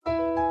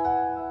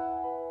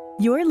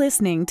You're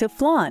listening to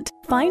Flaunt.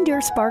 Find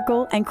your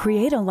sparkle and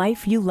create a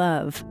life you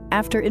love.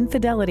 After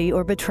infidelity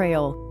or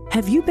betrayal,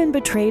 have you been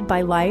betrayed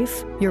by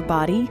life, your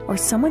body, or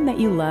someone that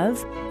you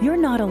love? You're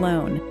not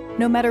alone.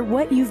 No matter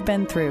what you've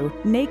been through,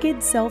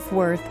 Naked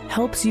Self-Worth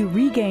helps you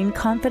regain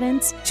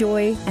confidence,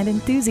 joy, and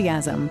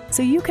enthusiasm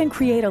so you can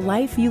create a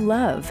life you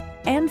love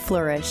and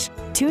flourish.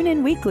 Tune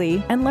in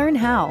weekly and learn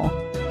how.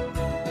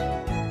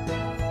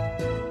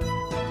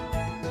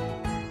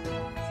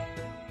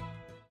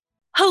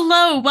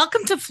 Hello,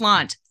 welcome to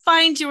Flaunt.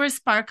 Find your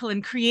sparkle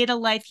and create a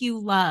life you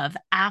love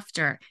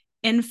after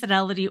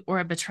infidelity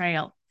or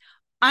betrayal.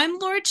 I'm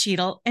Laura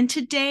Cheadle, and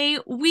today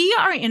we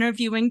are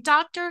interviewing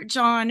Dr.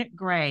 John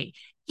Gray.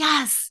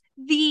 Yes,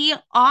 the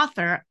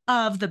author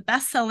of the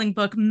best-selling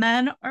book,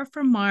 Men Are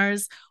From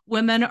Mars,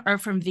 Women Are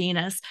From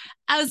Venus,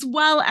 as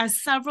well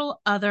as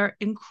several other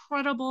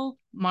incredible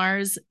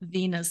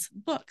Mars-Venus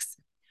books.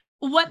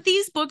 What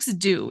these books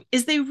do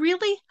is they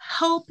really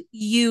help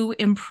you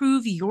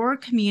improve your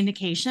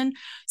communication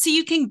so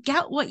you can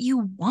get what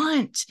you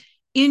want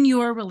in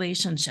your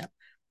relationship.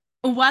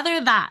 Whether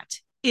that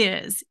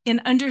is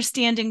in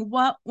understanding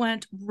what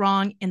went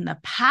wrong in the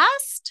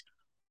past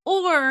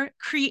or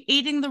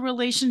creating the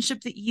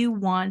relationship that you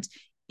want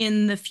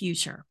in the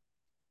future.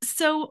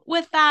 So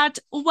with that,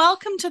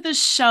 welcome to the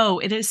show.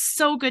 It is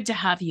so good to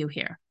have you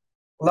here.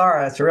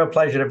 Laura, it's a real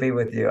pleasure to be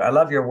with you. I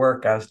love your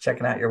work. I was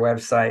checking out your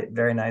website.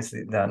 Very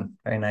nicely done.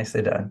 Very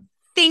nicely done.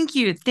 Thank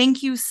you.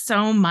 Thank you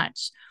so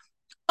much.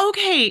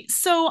 Okay,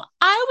 so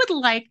I would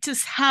like to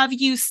have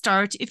you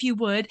start, if you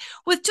would,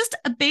 with just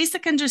a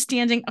basic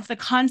understanding of the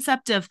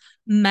concept of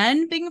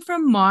men being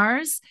from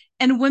Mars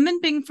and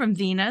women being from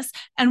Venus,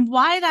 and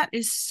why that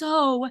is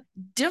so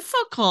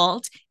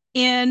difficult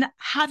in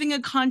having a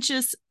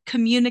conscious,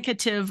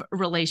 communicative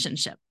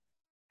relationship.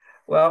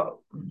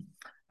 Well,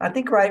 I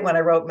think right when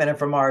I wrote Men Are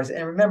From Mars,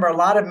 and remember, a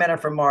lot of Men Are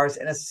From Mars,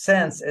 in a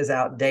sense, is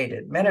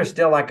outdated. Men are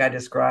still like I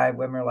described,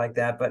 women are like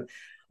that. But a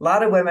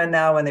lot of women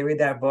now, when they read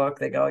that book,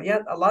 they go, yeah,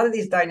 a lot of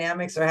these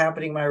dynamics are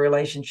happening in my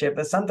relationship.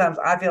 But sometimes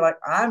I feel like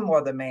I'm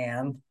more the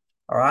man,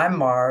 or I'm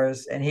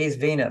Mars, and he's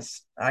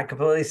Venus. I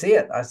completely see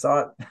it. I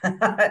saw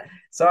it.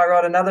 So I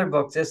wrote another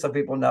book, just so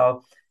people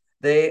know.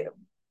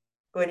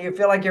 When you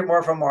feel like you're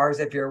more from Mars,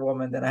 if you're a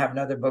woman, then I have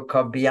another book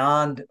called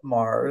Beyond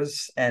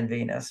Mars and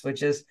Venus,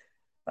 which is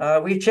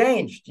we've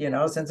changed,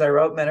 since I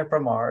wrote Men Are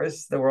From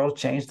Mars. The world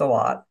changed a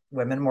lot.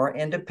 Women more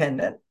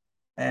independent,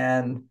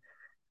 and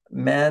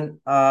men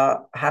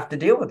have to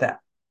deal with that.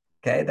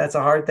 Okay, that's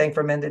a hard thing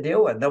for men to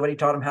deal with. Nobody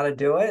taught them how to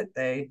do it.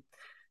 They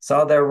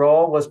saw their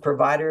role was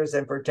providers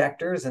and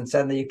protectors, and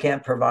suddenly you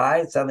can't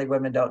provide. Suddenly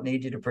women don't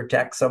need you to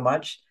protect so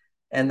much.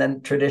 And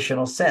then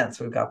traditional sense,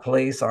 we've got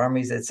police,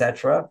 armies,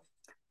 etc.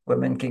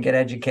 Women can get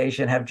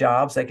education, have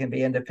jobs, they can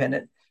be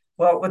independent.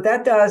 Well, what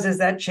that does is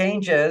that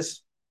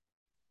changes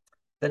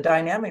the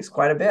dynamics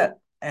quite a bit.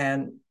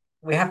 And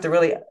we have to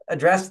really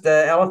address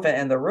the elephant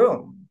in the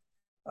room.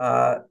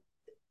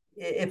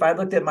 If I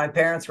looked at my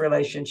parents'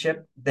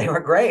 relationship, they were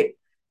great,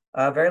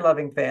 very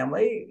loving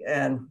family.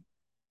 And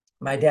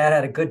my dad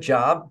had a good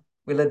job.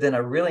 We lived in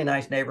a really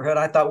nice neighborhood.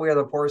 I thought we were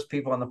the poorest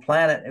people on the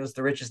planet. It was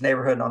the richest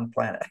neighborhood on the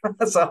planet.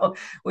 So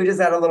we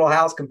just had a little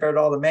house compared to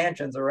all the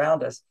mansions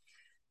around us.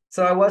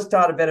 So I was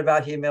taught a bit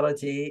about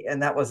humility,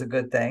 and that was a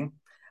good thing.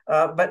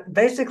 But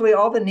basically,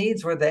 all the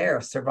needs were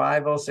there: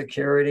 survival,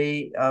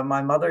 security.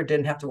 My mother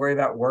didn't have to worry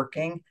about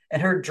working,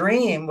 and her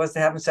dream was to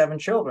have 7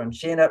 children.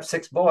 She ended up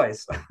 6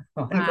 boys,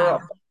 one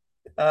girl.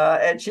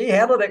 And she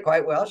handled it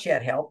quite well. She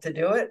had help to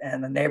do it,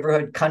 and the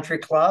neighborhood country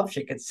club.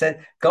 She could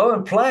go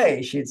and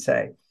play, she'd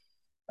say.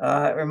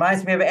 It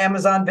reminds me of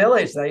Amazon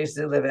Village that I used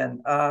to live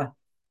in,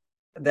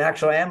 the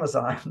actual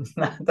Amazon,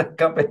 not the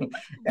company.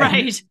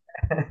 Right.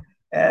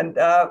 And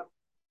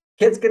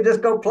kids could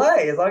just go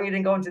play as long as you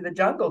didn't go into the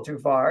jungle too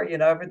far.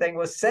 Everything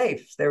was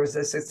safe. There was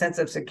a sense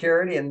of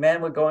security, and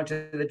men would go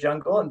into the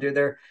jungle and do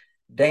their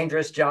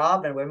dangerous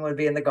job, and women would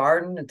be in the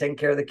garden and taking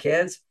care of the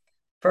kids.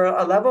 For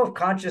a level of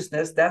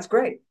consciousness, that's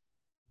great.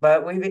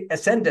 But we've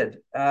ascended.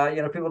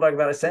 People talk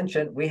about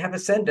ascension. We have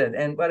ascended.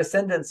 And what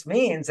ascendance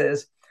means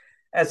is,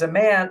 as a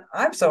man,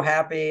 I'm so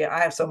happy. I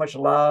have so much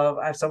love.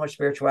 I have so much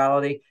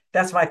spirituality.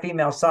 That's my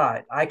female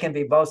side. I can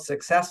be both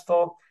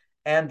successful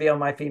and be on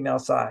my female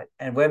side.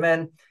 And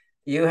women,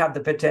 you have the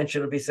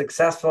potential to be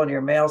successful on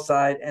your male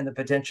side and the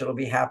potential to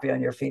be happy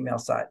on your female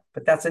side.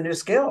 But that's a new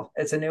skill.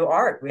 It's a new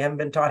art. We haven't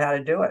been taught how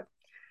to do it.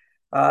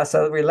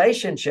 So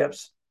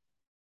relationships,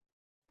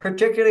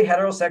 particularly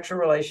heterosexual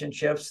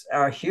relationships,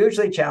 are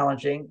hugely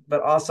challenging,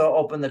 but also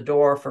open the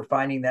door for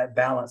finding that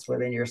balance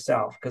within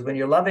yourself. Because when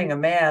you're loving a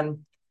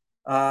man,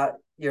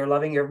 you're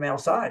loving your male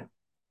side.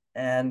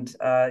 And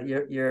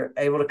you're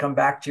able to come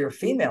back to your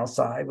female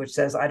side, which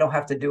says, I don't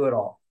have to do it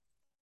all.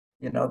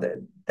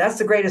 That's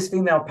the greatest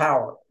female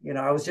power.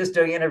 I was just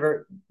doing an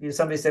interview.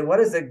 Somebody said, what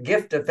is the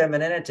gift of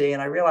femininity?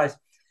 And I realized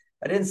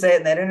I didn't say it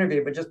in that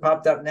interview, but just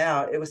popped up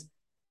now. It was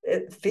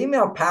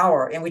female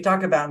power. And we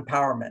talk about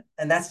empowerment,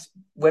 and that's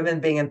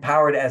women being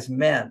empowered as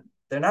men.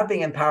 They're not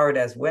being empowered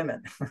as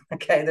women.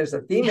 Okay. There's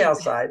a female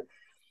side.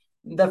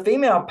 The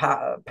female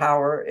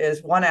power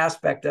is one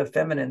aspect of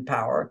feminine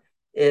power,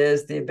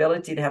 is the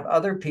ability to have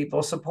other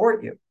people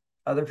support you.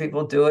 Other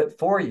people do it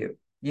for you.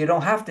 You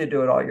don't have to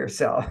do it all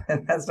yourself.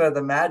 And that's sort of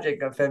the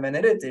magic of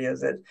femininity,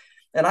 is it?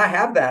 And I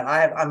have that.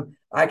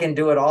 I can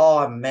do it all.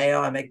 I'm male.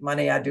 I make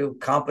money. I do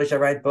accomplish. I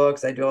write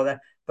books. I do all that.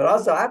 But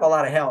also, I have a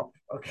lot of help.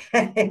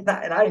 Okay, and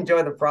I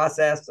enjoy the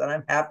process, and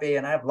I'm happy,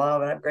 and I have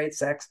love, and I have great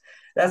sex.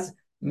 That's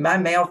my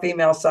male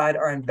female side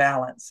are in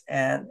balance,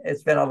 and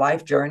it's been a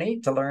life journey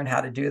to learn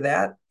how to do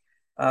that.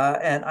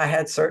 And I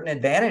had certain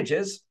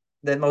advantages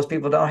that most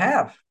people don't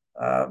have,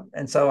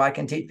 and so I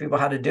can teach people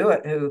how to do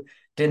it who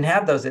didn't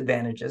have those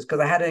advantages, because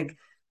I had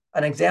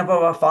an example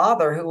of a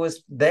father who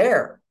was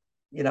there.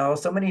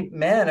 So many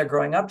men are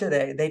growing up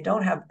today, they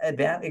don't have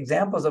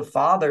examples of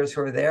fathers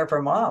who are there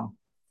for mom.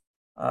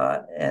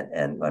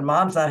 And when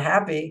mom's not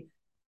happy,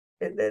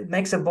 it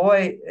makes a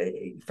boy,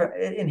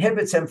 it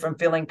inhibits him from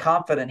feeling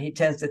confident. He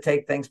tends to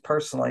take things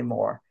personally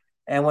more.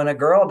 And when a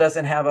girl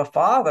doesn't have a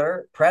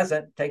father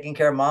present, taking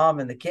care of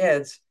mom and the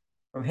kids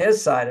from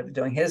his side of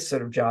doing his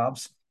sort of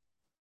jobs,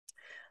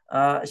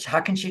 how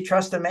can she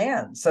trust a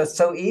man? So it's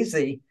so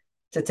easy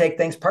to take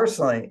things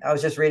personally. I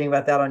was just reading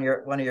about that on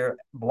one of your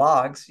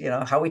blogs,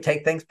 how we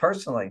take things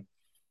personally.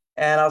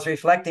 And I was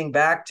reflecting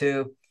back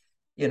to,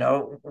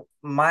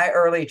 my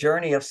early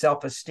journey of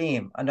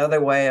self-esteem. Another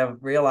way of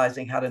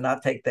realizing how to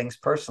not take things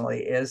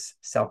personally is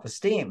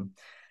self-esteem.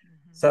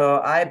 Mm-hmm.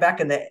 So back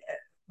in the,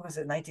 was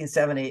it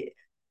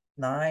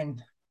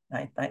 1979?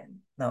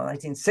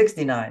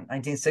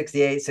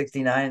 1968,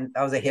 69.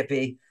 I was a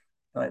hippie,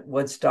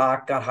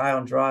 Woodstock, got high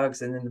on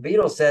drugs. And then the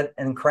Beatles said,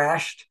 and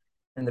crashed.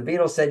 And the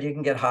Beatles said, you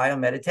can get high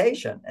on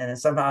meditation. And then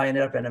somehow I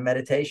ended up in a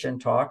meditation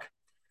talk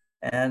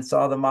and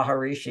saw the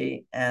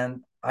Maharishi.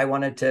 And I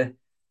wanted to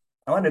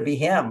be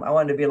him. I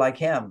wanted to be like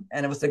him.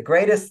 And it was the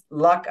greatest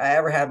luck I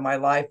ever had in my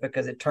life,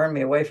 because it turned me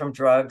away from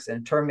drugs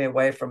and turned me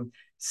away from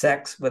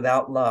sex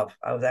without love.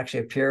 I was actually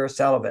a pure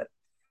celibate.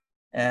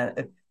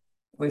 And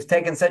we've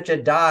taken such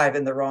a dive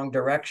in the wrong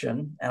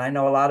direction. And I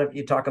know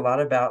you talk a lot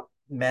about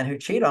men who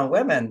cheat on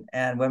women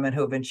and women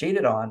who have been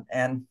cheated on.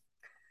 And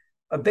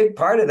a big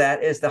part of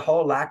that is the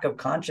whole lack of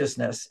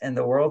consciousness in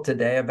the world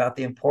today about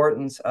the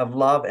importance of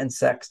love and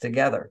sex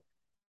together.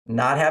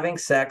 Not having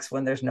sex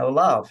when there's no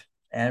love.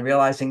 And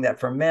realizing that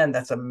for men,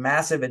 that's a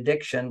massive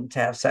addiction to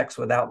have sex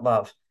without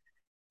love.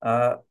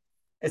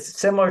 It's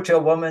similar to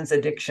a woman's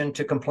addiction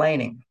to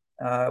complaining.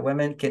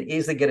 Women can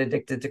easily get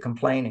addicted to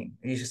complaining.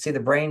 You should see the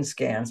brain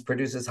scans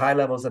produces high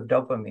levels of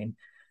dopamine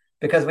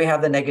because we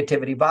have the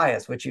negativity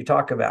bias, which you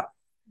talk about.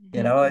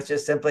 Mm-hmm. It's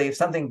just simply, if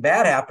something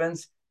bad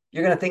happens,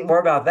 you're going to think more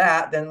about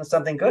that than when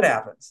something good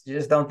happens. You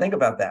just don't think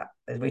about that.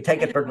 We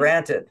take it for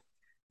granted.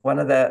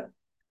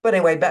 But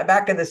anyway,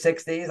 back in the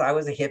 60s, I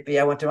was a hippie.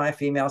 I went to my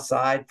female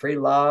side, free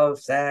love,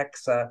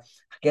 sex,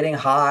 getting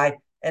high.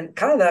 And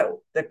kind of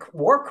the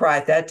war cry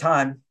at that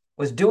time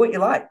was do what you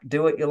like,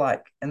 do what you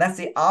like. And that's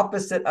the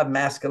opposite of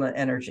masculine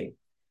energy.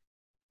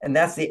 And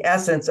that's the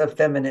essence of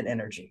feminine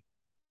energy.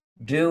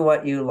 Do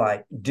what you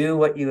like, do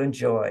what you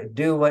enjoy,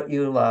 do what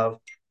you love,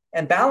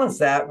 and balance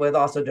that with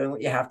also doing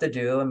what you have to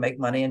do and make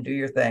money and do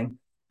your thing.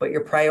 But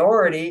your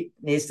priority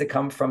needs to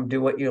come from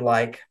do what you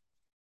like.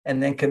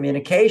 And then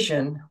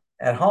communication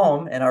at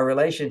home and our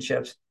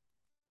relationships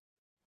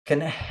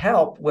can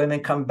help women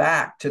come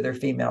back to their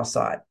female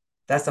side.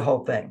 That's the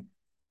whole thing.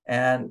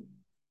 And,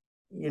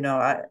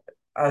 I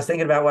was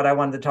thinking about what I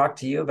wanted to talk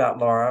to you about,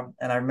 Laura.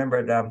 And I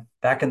remembered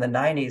back in the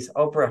 90s,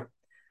 Oprah,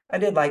 I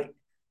did like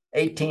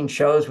 18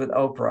 shows with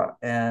Oprah,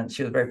 and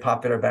she was very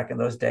popular back in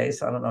those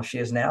days. I don't know if she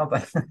is now,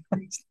 but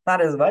it's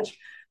not as much,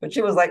 but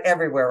she was like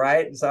everywhere.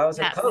 Right. And so I was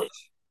her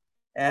coach,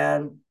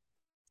 and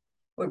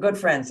we're good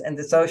friends. And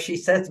so she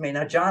said to me,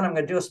 now, John, I'm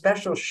going to do a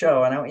special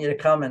show, and I want you to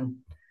come and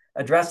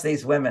address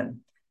these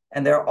women.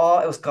 And it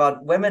was called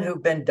Women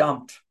Who've Been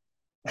Dumped.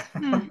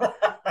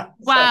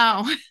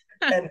 Wow.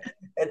 and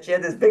she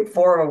had this big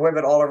forum of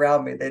women all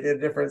around me. They did a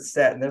different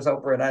set, and there's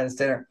Oprah and I in the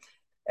center.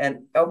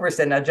 And Oprah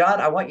said, now, John,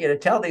 I want you to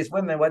tell these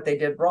women what they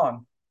did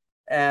wrong.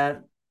 And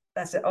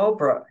I said,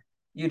 Oprah,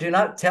 you do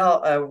not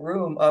tell a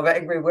room of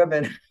angry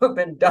women who've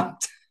been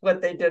dumped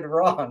what they did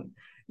wrong.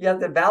 You have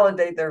to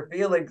validate their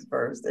feelings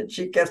first. And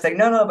she kept saying,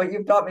 no, but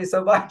you've taught me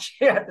so much.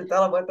 You have to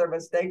tell them what their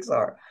mistakes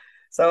are.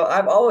 So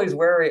I'm always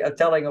wary of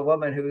telling a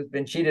woman who's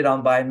been cheated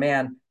on by a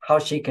man how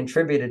she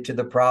contributed to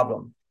the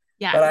problem.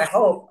 Yes. But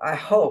I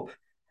hope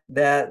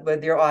that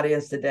with your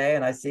audience today,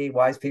 and I see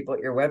wise people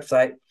at your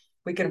website,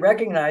 we can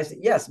recognize that,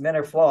 yes, men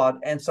are flawed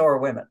and so are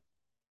women.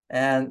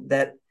 And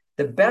that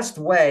the best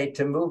way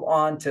to move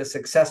on to a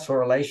successful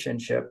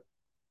relationship,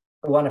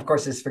 one, of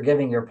course, is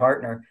forgiving your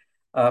partner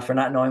for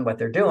not knowing what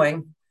they're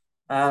doing.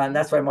 And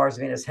that's why Mars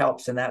Venus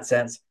helps in that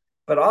sense.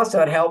 But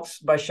also it helps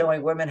by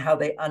showing women how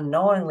they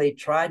unknowingly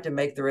tried to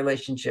make the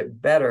relationship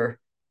better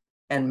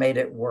and made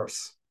it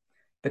worse.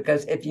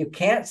 Because if you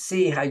can't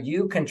see how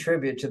you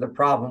contribute to the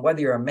problem, whether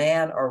you're a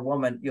man or a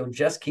woman, you'll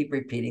just keep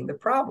repeating the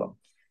problem.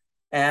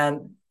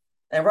 And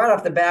right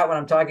off the bat, when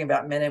I'm talking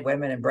about men and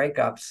women and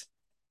breakups,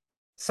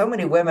 so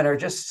many women are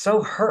just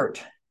so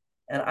hurt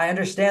And I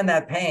understand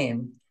that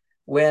pain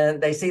when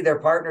they see their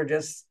partner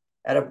just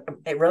at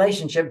a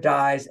relationship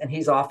dies and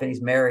he's off and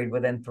he's married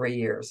within 3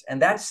 years.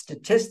 And that's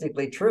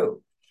statistically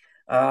true.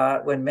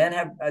 When men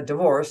have a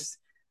divorce,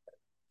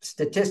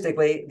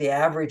 statistically, the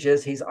average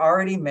is he's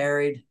already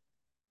married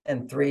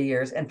in 3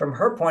 years. And from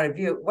her point of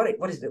view,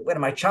 what is it? What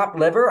am I, chopped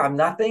liver? I'm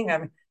nothing.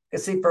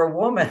 Because see, for a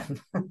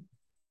woman,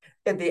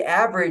 if the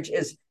average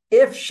is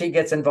if she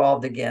gets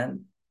involved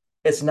again,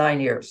 it's 9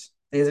 years.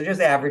 These are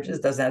just averages,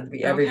 doesn't have to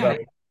be everybody.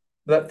 Okay.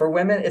 But for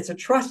women, it's a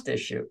trust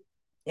issue.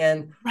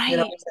 And right. You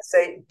know,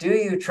 say, do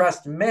you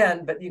trust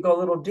men? But you go a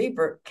little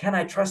deeper. Can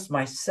I trust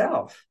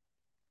myself?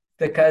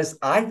 Because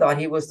I thought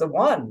he was the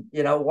one.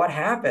 You know, what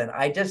happened?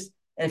 And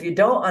if you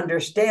don't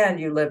understand,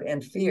 you live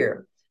in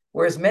fear.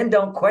 Whereas men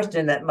don't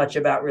question that much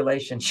about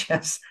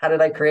relationships. How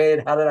did I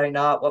create? How did I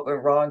not? What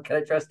went wrong? Can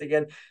I trust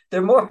again?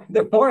 They're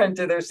more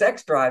into their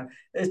sex drive.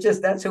 It's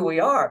just that's who we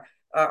are.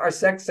 Our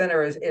sex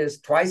center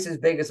is twice as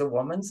big as a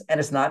woman's, and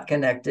it's not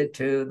connected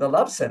to the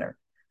love center.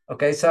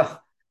 Okay,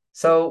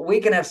 so we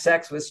can have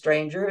sex with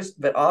strangers,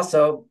 but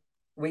also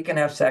we can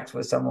have sex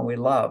with someone we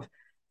love.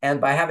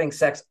 And by having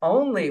sex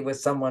only with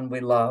someone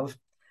we love,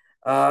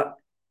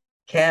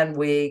 can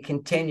we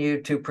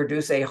continue to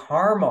produce a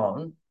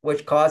hormone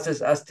which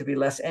causes us to be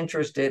less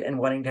interested in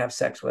wanting to have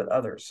sex with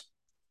others?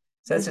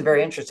 So this is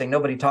very interesting.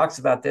 Nobody talks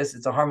about this.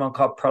 It's a hormone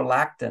called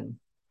prolactin.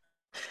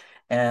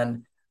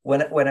 And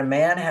when a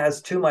man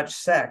has too much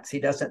sex, he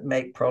doesn't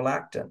make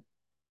prolactin.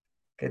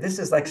 Okay, this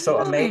is like so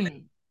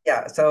amazing.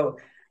 Yeah, so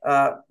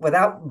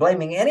without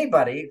blaming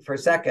anybody for a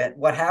second,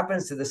 what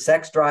happens to the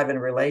sex drive in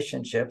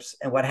relationships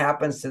and what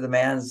happens to the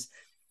man's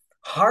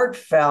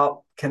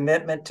heartfelt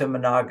commitment to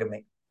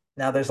monogamy?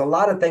 Now, there's a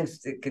lot of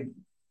things that could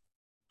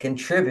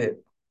contribute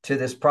to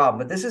this problem,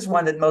 but this is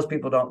one that most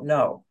people don't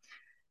know.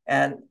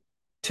 And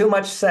too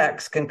much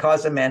sex can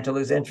cause a man to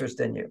lose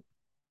interest in you,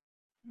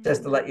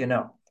 just to let you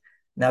know.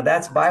 Now,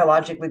 that's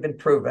biologically been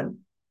proven.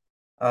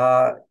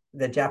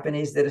 The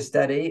Japanese did a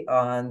study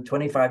on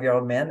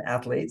 25-year-old men,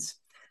 athletes,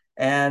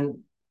 and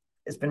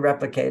it's been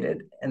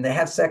replicated. And they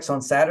have sex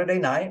on Saturday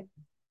night,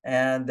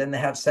 and then they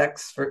have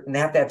and they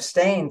have to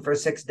abstain for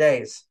 6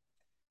 days.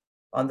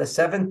 On the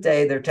 7th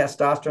day, their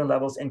testosterone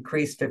levels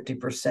increase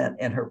 50%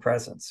 in her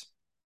presence.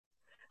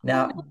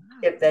 Now,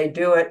 if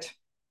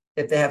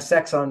they have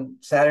sex on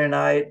Saturday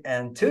night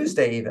and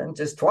Tuesday, even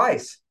just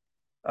twice,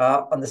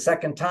 on the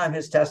second time,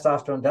 his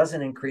testosterone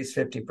doesn't increase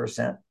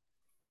 50%.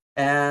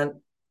 And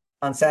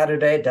on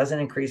Saturday, it doesn't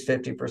increase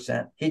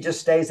 50%. He just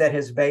stays at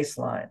his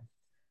baseline.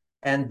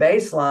 And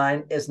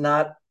baseline is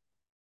not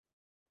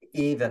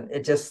even.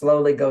 It just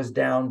slowly goes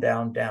down,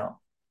 down, down.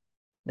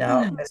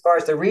 Now, as far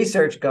as the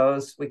research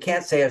goes, we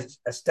can't say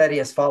a study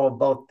has followed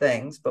both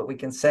things, but we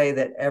can say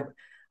that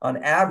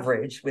on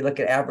average, we look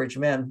at average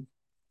men,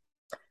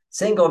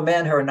 single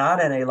men who are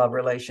not in a love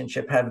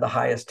relationship have the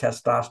highest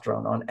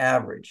testosterone on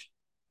average.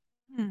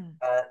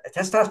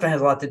 Testosterone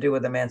has a lot to do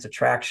with a man's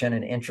attraction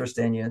and interest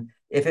in you.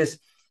 If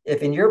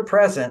in your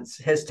presence,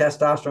 his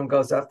testosterone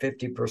goes up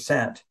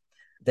 50%,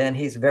 then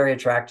he's very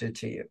attracted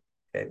to you.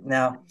 Okay.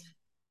 Now,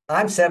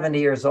 I'm 70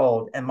 years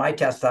old and my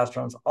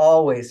testosterone is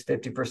always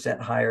 50%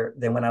 higher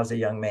than when I was a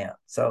young man.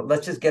 So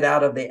let's just get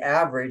out of the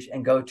average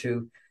and go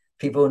to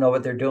people who know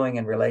what they're doing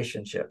in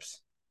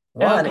relationships.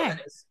 One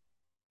is,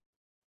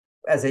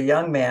 as a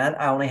young man,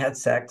 I only had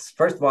sex.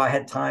 First of all, I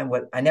had time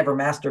I never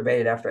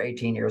masturbated after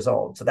 18 years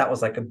old. So that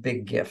was like a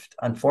big gift.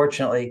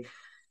 Unfortunately,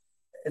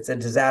 it's a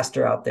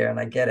disaster out there, and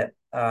I get it.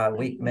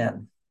 Weak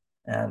men.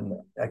 And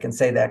I can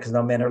say that because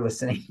no men are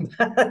listening.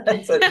 But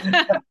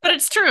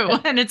it's true,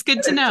 and it's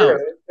good to know.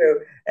 It's true.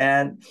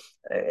 And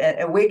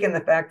weak in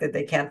the fact that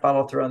they can't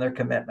follow through on their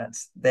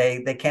commitments.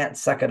 They can't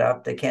suck it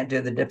up. They can't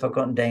do the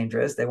difficult and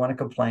dangerous. They want to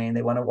complain.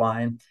 They want to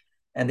whine.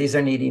 And these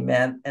are needy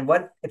men. And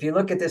if you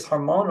look at this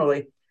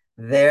hormonally,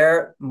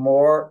 they're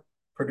more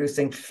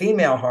producing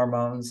female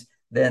hormones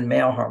than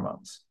male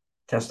hormones.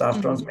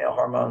 Testosterone's male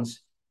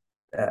hormones,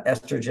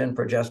 estrogen,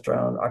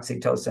 progesterone,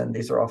 oxytocin.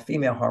 These are all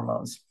female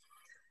hormones.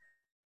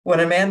 When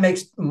a man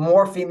makes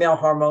more female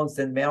hormones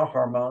than male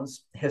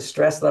hormones, his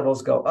stress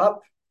levels go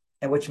up,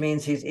 and which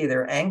means he's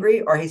either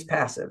angry or he's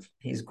passive.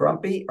 He's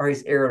grumpy or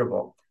he's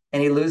irritable.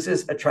 And he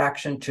loses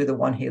attraction to the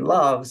one he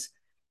loves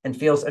and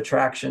feels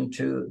attraction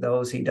to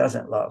those he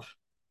doesn't love.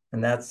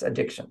 And that's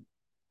addiction.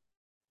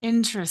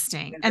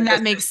 Interesting. And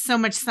that makes so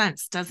much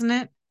sense, doesn't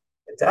it?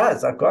 It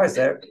does, of course.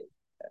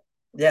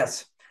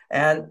 Yes.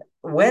 And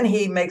when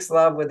he makes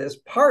love with his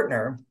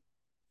partner,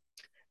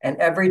 and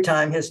every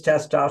time his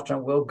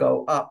testosterone will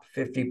go up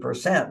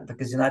 50%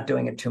 because he's not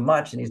doing it too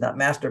much and he's not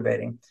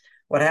masturbating,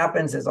 what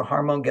happens is a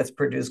hormone gets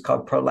produced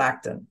called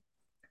prolactin.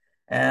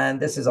 And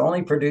this is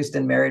only produced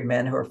in married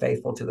men who are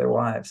faithful to their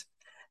wives.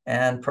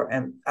 And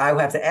I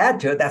have to add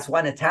to it, that's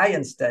one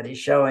Italian study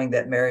showing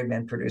that married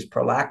men produce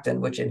prolactin,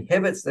 which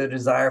inhibits their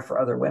desire for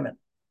other women.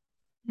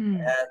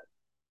 And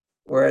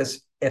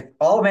whereas if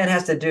all a man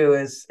has to do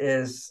is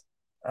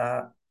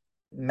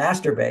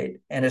masturbate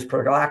and his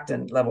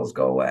prolactin levels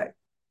go away.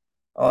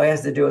 All he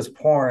has to do is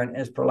porn and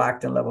his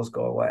prolactin levels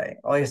go away.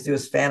 All he has to do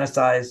is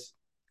fantasize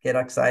get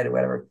excited,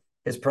 whatever,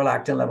 his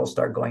prolactin levels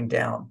start going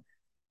down.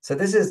 So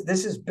this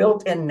is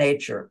built in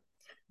nature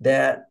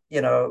that,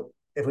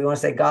 if we want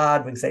to say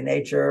God, we can say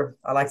nature.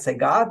 I like to say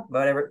God,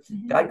 whatever.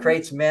 Mm-hmm. God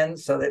creates men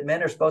so that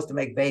men are supposed to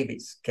make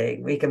babies. Okay.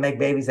 We can make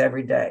babies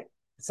every day.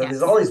 So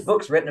there's all these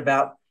books written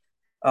about,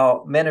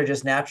 men are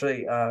just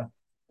naturally,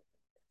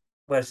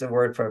 what's the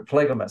word for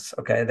polygamous?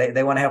 Okay.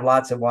 They want to have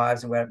lots of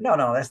wives and whatever.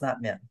 No, that's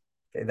not men.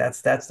 Okay.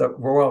 That's the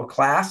royal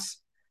class.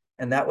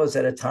 And that was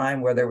at a time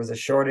where there was a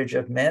shortage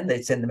of men.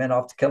 They'd send the men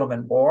off to kill them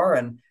in war.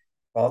 And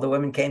all the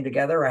women came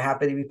together, are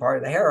happy to be part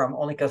of the harem,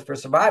 only because for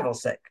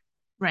survival's sake.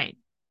 Right.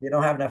 You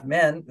don't have enough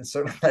men,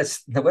 so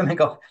the women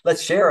go,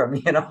 let's share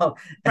them,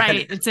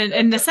 Right. It's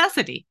a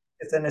necessity.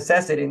 It's a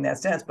necessity in that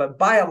sense. But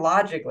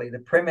biologically, the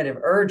primitive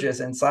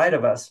urges inside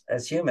of us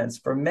as humans,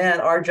 for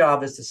men, our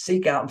job is to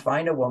seek out and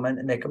find a woman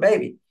and make a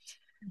baby.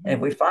 Mm-hmm. And if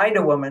we find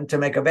a woman to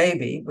make a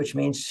baby, which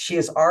means she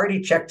has already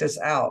checked us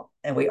out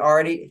and we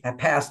already have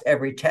passed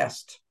every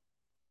test,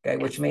 okay,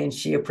 which means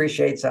she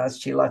appreciates us,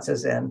 she lets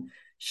us in,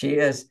 she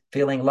is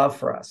feeling love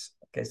for us.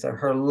 Okay, so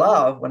her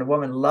love, when a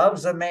woman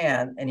loves a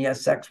man and he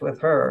has sex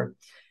with her,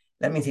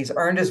 that means he's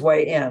earned his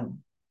way in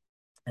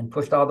and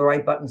pushed all the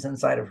right buttons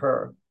inside of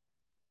her.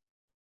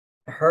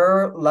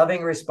 Her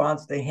loving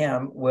response to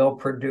him will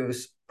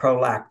produce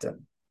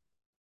prolactin.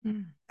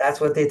 Mm. That's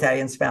what the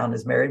Italians found,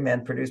 is married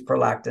men produce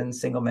prolactin,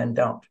 single men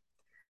don't.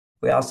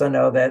 We also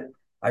know that,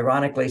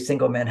 ironically,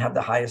 single men have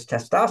the highest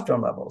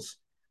testosterone levels.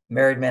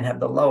 Married men have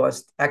the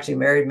lowest. Actually,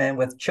 married men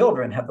with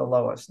children have the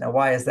lowest. Now,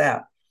 why is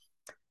that?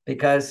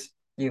 Because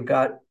you've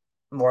got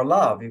more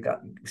love.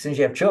 Since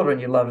you have children,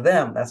 you love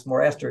them. That's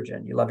more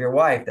estrogen. You love your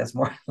wife. That's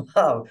more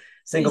love.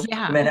 Single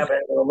men have a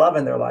little love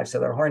in their life, so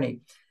they're horny.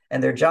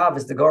 And their job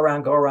is to go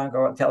around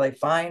until they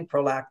find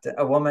prolactin,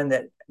 a woman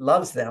that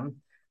loves them.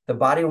 The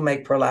body will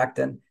make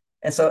prolactin.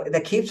 And so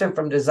that keeps him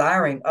from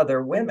desiring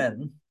other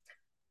women,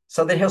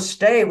 so that he'll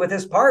stay with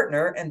his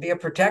partner and be a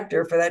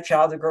protector for that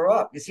child to grow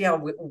up. You see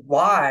how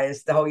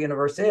wise the whole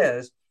universe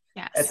is?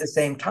 Yes. At the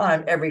same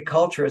time, every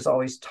culture is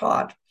always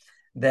taught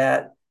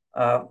that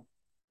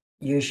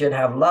you should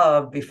have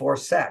love before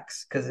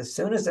sex, because as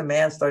soon as a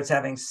man starts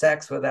having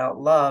sex without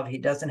love, he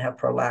doesn't have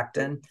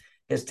prolactin.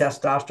 His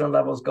testosterone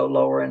levels go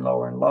lower and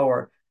lower and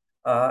lower.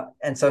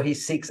 And so he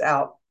seeks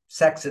out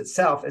sex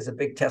itself as a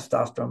big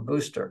testosterone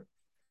booster.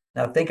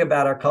 Now think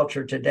about our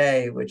culture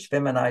today, which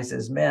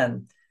feminizes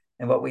men.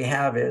 And what we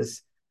have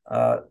is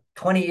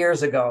 20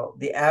 years ago,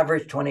 the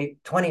average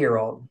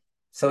 20-year-old,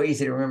 so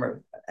easy to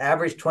remember,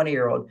 average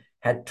 20-year-old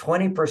had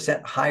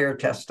 20% higher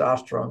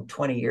testosterone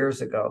 20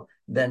 years ago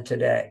than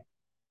today.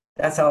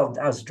 That's how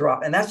it's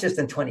dropped. And that's just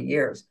in 20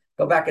 years.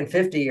 Go back in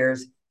 50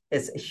 years,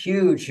 it's a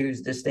huge,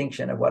 huge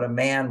distinction of what a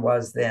man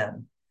was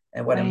then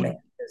and what a man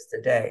is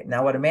today.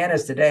 Now, what a man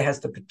is today has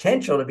the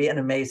potential to be an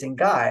amazing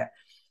guy.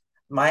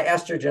 My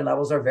estrogen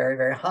levels are very,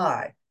 very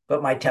high,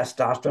 but my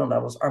testosterone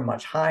levels are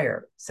much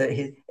higher. So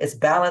it's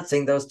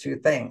balancing those two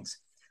things.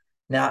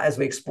 Now, as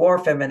we explore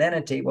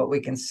femininity, what we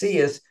can see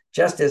is,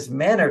 just as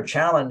men are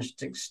challenged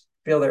to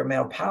feel their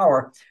male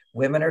power,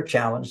 women are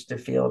challenged to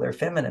feel their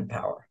feminine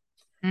power.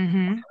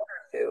 Mm-hmm.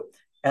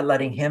 At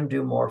letting him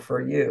do more for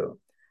you.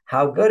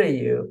 How good are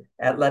you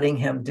at letting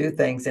him do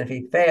things? And if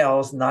he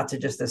fails, not to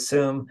just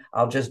assume,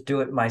 I'll just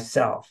do it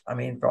myself. I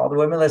mean, for all the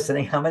women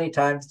listening, how many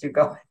times do you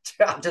go,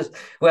 I'll just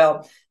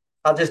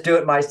do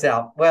it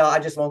myself. Well, I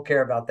just won't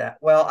care about that.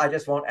 Well, I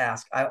just won't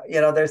ask.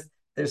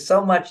 There's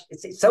so much.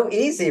 It's so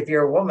easy if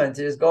you're a woman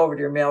to just go over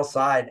to your male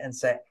side and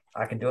say,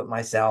 I can do it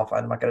myself.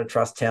 I'm not going to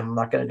trust him. I'm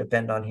not going to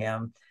depend on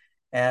him.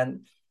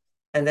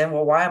 And then,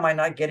 well, why am I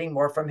not getting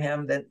more from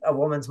him? That a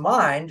woman's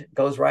mind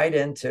goes right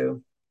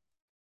into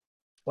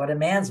what a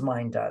man's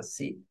mind does.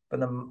 See,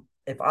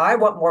 if I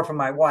want more from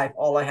my wife,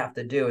 all I have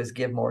to do is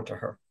give more to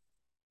her.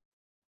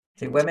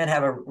 See, women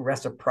have a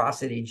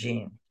reciprocity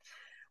gene,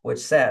 which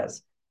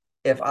says,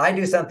 if I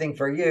do something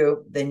for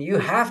you, then you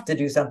have to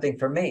do something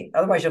for me.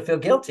 Otherwise, you'll feel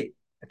guilty.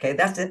 Okay,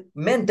 that's it.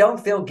 Men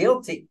don't feel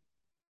guilty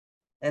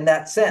in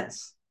that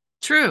sense.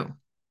 True.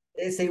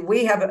 See,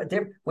 we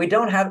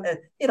don't have,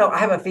 I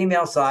have a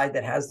female side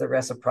that has the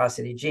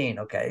reciprocity gene.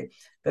 Okay.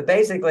 But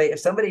basically, if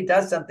somebody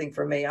does something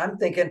for me, I'm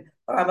thinking,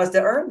 oh, I must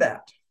have earned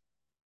that.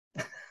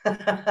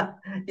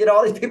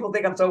 All these people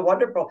think I'm so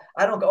wonderful.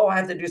 I don't go, oh, I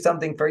have to do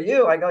something for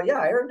you. I go, yeah,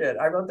 I earned it.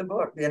 I wrote the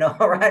book,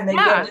 right?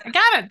 I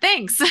got it.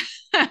 Thanks. So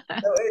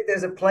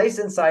there's a place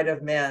inside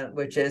of men,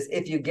 which is,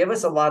 if you give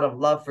us a lot of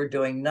love for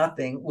doing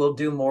nothing, we'll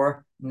do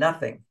more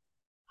nothing.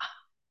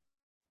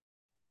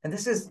 And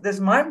this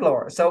is mind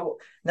blower. So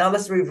now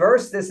let's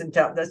reverse this and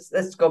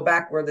let's go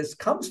back where this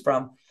comes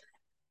from.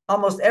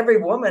 Almost every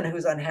woman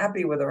who's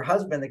unhappy with her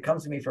husband that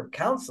comes to me for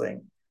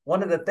counseling,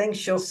 one of the things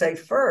she'll say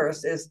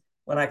first is,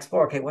 when I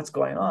explore, okay, what's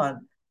going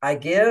on? I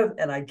give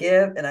and I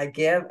give and I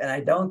give and I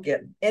don't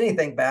get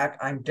anything back.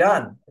 I'm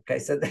done. Okay,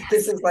 so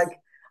this is like,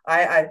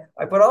 I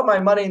put all my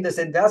money in this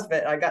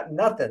investment. I got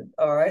nothing.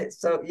 All right.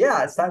 So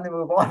yeah, it's time to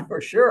move on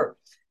for sure.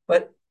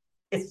 But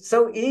it's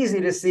so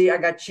easy to see I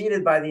got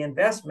cheated by the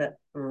investment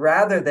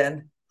rather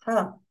than,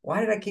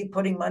 why did I keep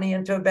putting money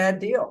into a bad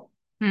deal?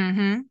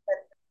 Mm-hmm.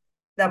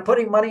 Now,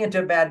 putting money into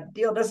a bad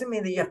deal doesn't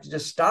mean that you have to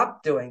just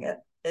stop doing it.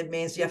 It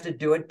means you have to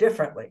do it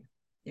differently.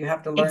 You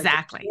have to learn to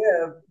Exactly.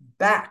 give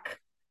back.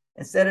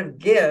 Instead of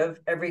give,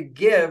 every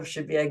give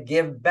should be a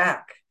give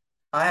back.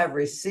 I have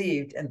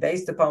received, and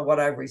based upon what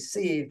I've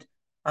received,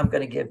 I'm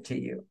going to give to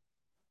you.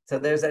 So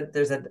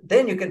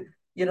then you can,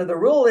 the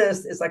rule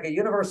is, it's like a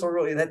universal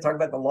rule. They talk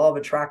about the law of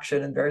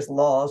attraction and various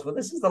laws. Well,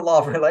 this is the law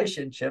of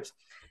relationships.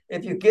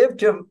 If you give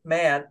to a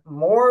man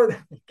more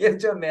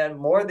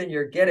than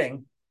you're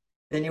getting,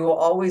 then you will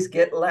always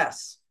get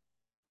less.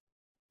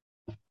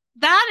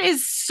 That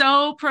is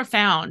so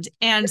profound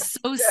and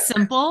so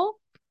simple.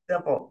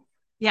 Simple.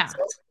 Yeah. So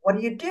what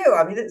do you do?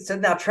 I mean, so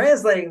now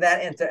translating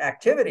that into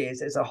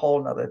activities is a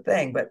whole nother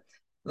thing, but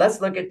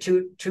let's look at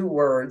two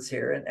words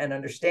here and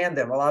understand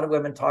them. A lot of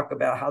women talk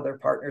about how their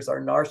partners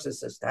are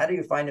narcissists. How do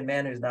you find a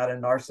man who's not a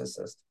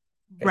narcissist?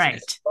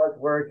 Right.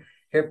 Word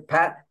here,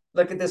 Pat,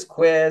 look at this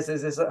quiz.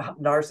 Is this a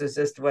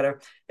narcissist?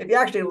 Whatever. If you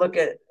actually look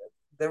at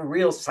the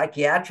real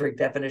psychiatric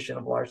definition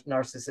of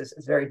narcissist,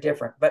 it's very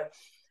different. But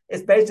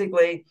it's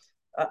basically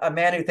a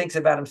man who thinks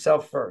about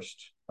himself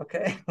first.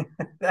 Okay,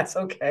 that's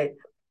okay.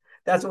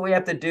 That's what we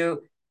have to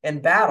do in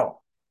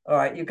battle. All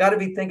right, you've got to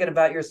be thinking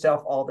about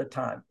yourself all the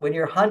time. When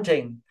you're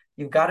hunting,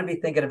 you've got to be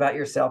thinking about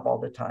yourself all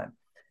the time.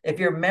 If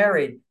you're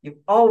married, you've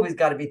always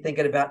got to be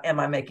thinking about, am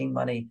I making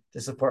money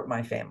to support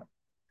my family?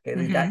 Okay,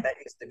 mm-hmm. that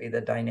used to be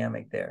the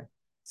dynamic there.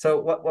 So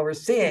what we're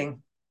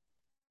seeing,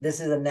 this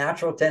is a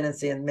natural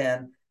tendency in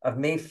men of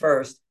me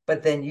first,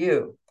 but then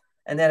you.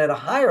 And then at a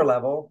higher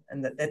level,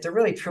 and it's a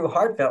really true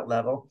heartfelt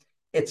level,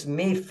 it's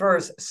me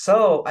first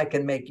so I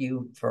can make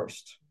you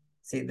first.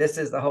 See, this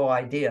is the whole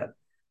idea.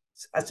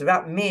 It's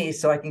about me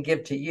so I can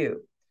give to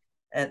you.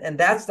 And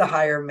that's the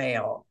higher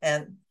male.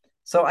 And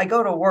so I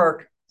go to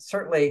work.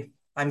 Certainly,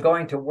 I'm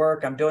going to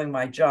work. I'm doing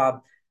my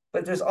job.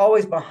 But there's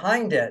always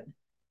behind it,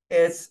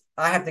 it's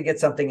I have to get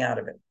something out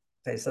of it.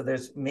 Okay, so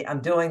there's me.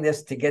 I'm doing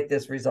this to get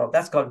this result.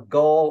 That's called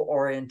goal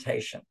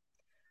orientation.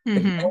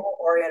 Mm-hmm. The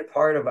goal-oriented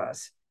part of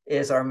us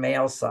is our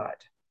male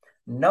side.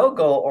 No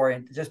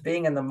goal-oriented, just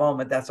being in the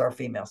moment, that's our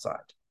female side.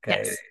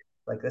 Okay, yes.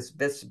 Like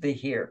this be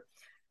here.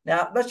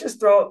 Now, let's just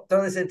throw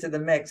this into the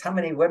mix. How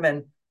many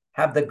women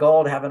have the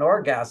goal to have an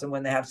orgasm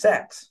when they have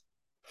sex?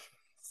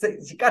 So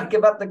you got to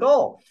give up the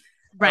goal.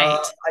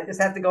 Right. I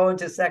just have to go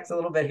into sex a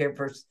little bit here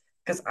first,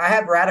 because I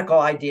have radical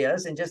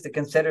ideas, and just to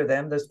consider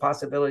them, there's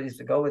possibilities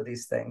to go with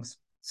these things.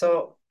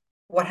 So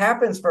what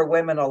happens for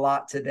women a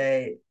lot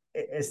today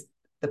is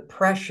the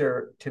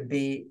pressure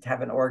to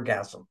have an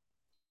orgasm.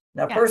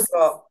 Now, yes. First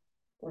of all,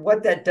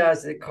 what that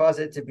does, it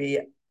causes it to be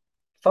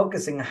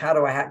focusing on how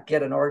do I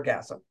get an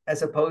orgasm,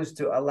 as opposed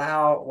to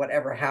allow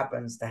whatever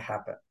happens to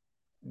happen.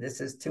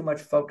 This is too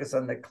much focus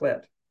on the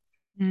clit.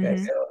 Mm-hmm.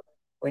 Okay, so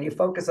when you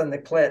focus on the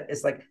clit,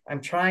 it's like,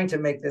 I'm trying to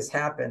make this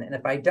happen, and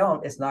if I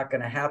don't, it's not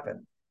going to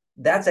happen.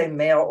 That's a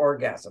male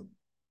orgasm.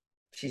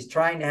 She's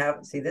trying to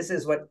have, see, this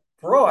is what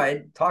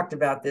Freud talked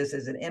about, this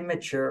as an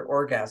immature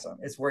orgasm.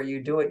 It's where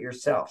you do it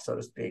yourself, so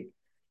to speak,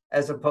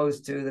 as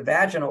opposed to the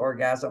vaginal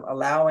orgasm,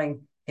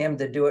 allowing him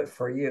to do it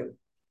for you.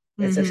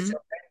 It's a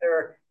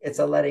surrender, it's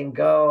a letting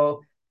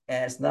go,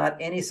 and it's not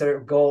any sort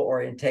of goal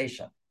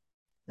orientation.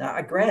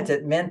 Now,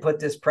 granted, men put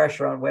this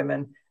pressure on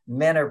women.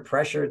 Men are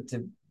pressured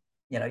to,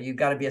 you've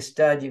got to be a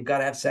stud, you've got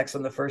to have sex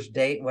on the first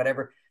date,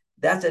 whatever.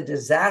 That's a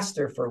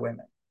disaster for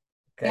women.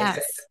 Okay, yes.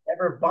 So it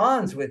never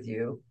bonds with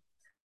you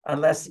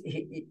unless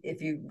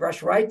if you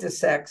rush right to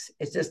sex,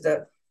 it's just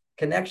a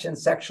connection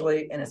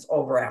sexually and it's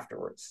over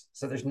afterwards.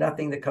 So there's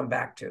nothing to come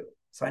back to.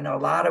 So I know a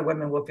lot of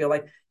women will feel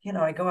like,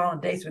 I go out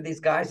on dates with these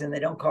guys and they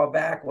don't call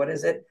back. What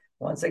is it?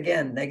 Once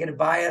again, negative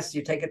bias,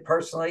 you take it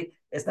personally.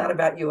 It's not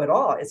about you at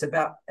all. It's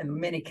about, in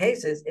many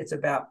cases, it's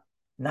about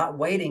not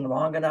waiting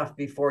long enough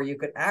before you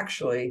could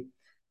actually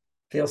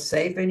feel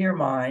safe in your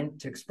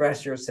mind to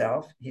express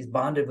yourself. He's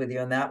bonded with you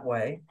in that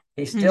way.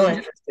 He's still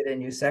interested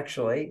in you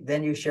sexually.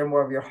 Then you share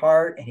more of your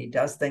heart and he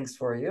does things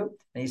for you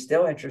and he's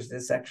still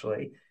interested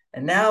sexually.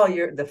 And now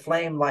the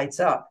flame lights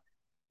up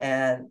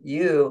and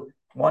you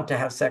want to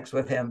have sex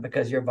with him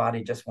because your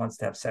body just wants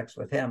to have sex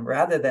with him,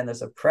 rather than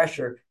there's a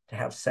pressure to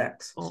have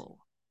sex. Oh,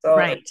 so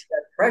right.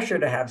 That pressure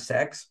to have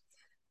sex,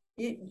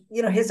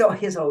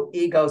 his whole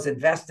ego's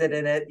invested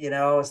in it.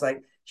 It's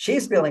like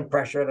she's feeling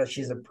pressure that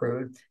she's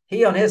approved.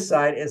 He on his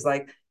side is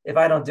like, if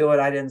I don't do it,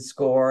 I didn't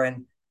score.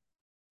 And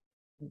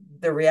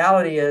the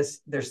reality is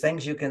there's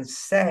things you can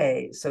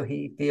say so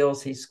he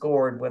feels he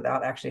scored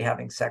without actually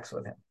having sex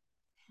with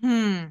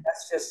him.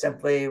 That's just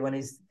simply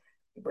when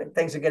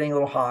things are getting a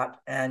little hot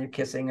and you're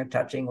kissing or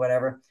touching,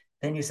 whatever,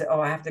 then you say,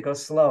 oh, I have to go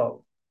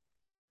slow.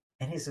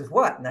 And he says,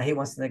 what? Now he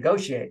wants to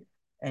negotiate.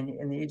 And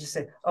you just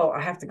say, oh,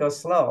 I have to go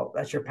slow.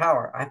 That's your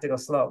power. I have to go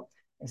slow.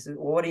 And he says,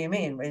 well, what do you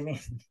mean? What do you mean?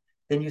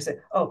 Then you say,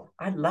 oh,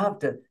 I'd love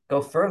to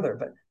go further,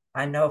 but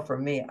I know for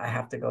me, I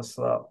have to go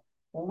slow.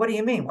 Well, what do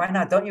you mean? Why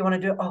not? Don't you want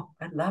to do it? Oh,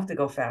 I'd love to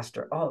go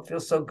faster. Oh, it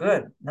feels so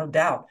good. No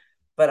doubt.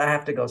 But I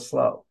have to go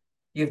slow.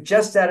 You've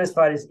just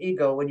satisfied his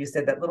ego when you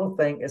said that little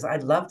thing is,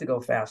 I'd love to go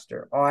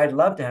faster, or I'd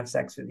love to have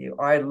sex with you,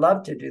 or I'd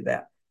love to do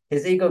that.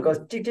 His ego goes,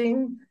 ding,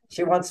 ding,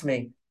 she wants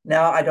me.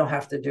 Now I don't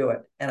have to do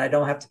it, and I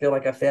don't have to feel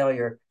like a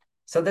failure.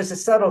 So there's a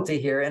subtlety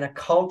here in a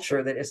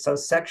culture that is so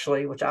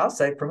sexually, which I'll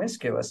say,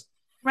 promiscuous.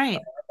 Right.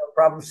 No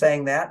problem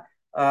saying that.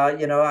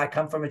 I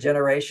come from a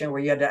generation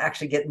where you had to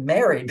actually get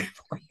married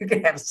before you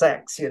could have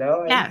sex, and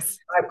Yes.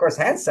 I, of course,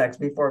 had sex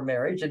before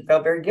marriage and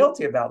felt very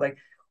guilty about it. Like,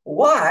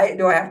 why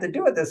do I have to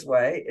do it this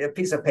way? A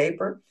piece of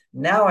paper.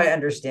 Now I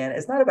understand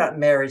it's not about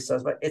marriage,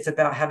 but it's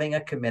about having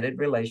a committed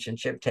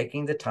relationship,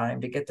 taking the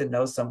time to get to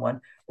know someone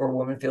where a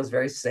woman feels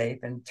very safe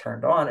and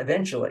turned on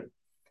eventually.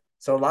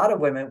 So a lot of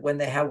women, when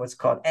they have what's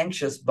called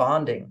anxious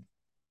bonding,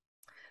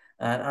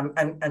 and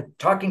I'm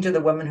talking to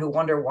the women who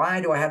wonder,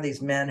 why do I have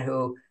these men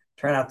who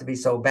turn out to be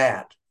so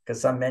bad?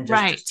 Because some men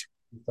just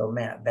so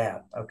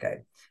bad. Okay.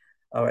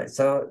 All right.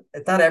 So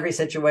it's not every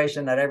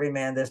situation, not every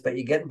man this, but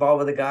you get involved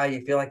with a guy,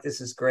 you feel like this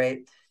is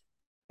great.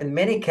 In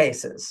many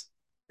cases,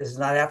 this is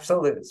not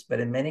absolutes, but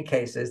in many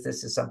cases,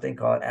 this is something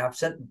called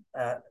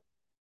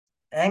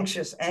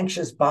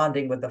anxious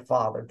bonding with the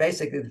father.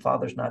 Basically, the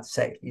father's not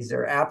safe.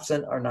 Either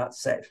absent or not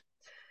safe,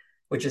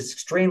 which is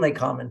extremely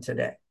common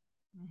today.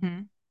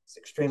 Mm-hmm. It's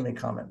extremely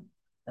common.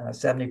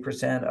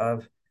 70%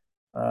 of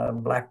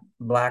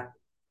black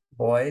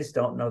boys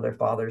don't know their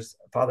fathers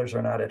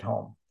are not at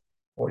home.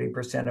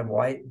 40% of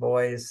white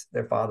boys,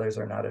 their fathers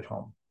are not at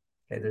home.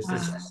 Okay, there's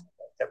this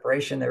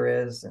separation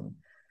there is, and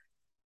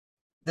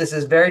this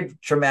is very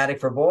traumatic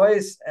for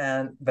boys,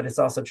 but it's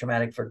also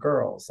traumatic for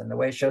girls. And the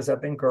way it shows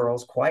up in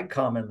girls quite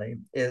commonly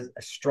is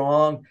a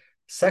strong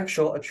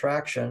sexual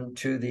attraction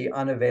to the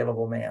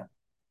unavailable man.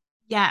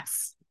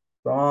 Yes.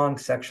 Strong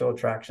sexual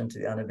attraction to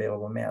the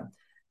unavailable man.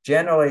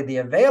 Generally, the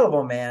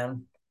available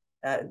man,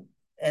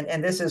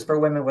 and this is for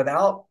women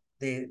without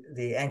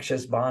the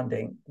anxious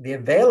bonding, the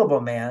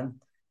available man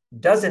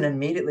doesn't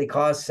immediately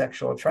cause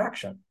sexual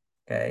attraction.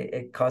 Okay,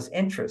 it causes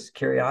interest,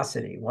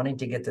 curiosity, wanting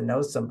to get to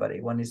know somebody,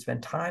 wanting to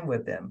spend time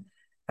with them,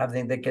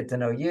 having them get to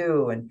know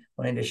you, and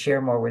wanting to share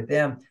more with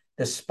them.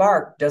 The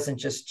spark doesn't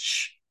just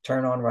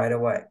turn on right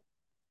away.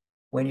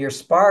 When your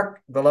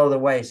spark below the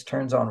waist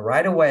turns on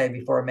right away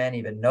before a man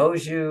even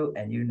knows you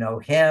and you know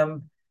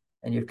him,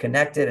 and you've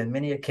connected in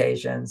many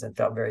occasions and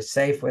felt very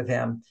safe with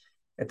him,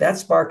 if that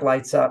spark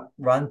lights up,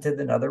 run to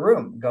another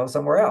room, go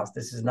somewhere else.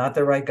 This is not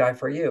the right guy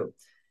for you.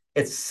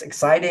 It's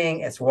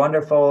exciting. It's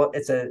wonderful.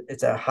 It's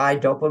a high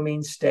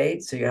dopamine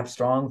state. So you have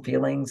strong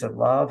feelings of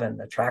love and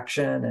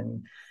attraction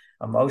and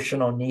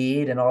emotional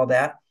need and all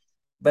that.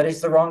 But he's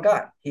the wrong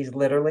guy. He's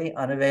literally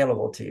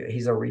unavailable to you.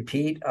 He's a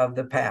repeat of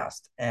the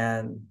past.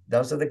 And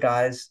those are the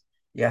guys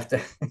you have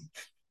to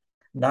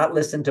not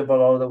listen to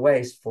below the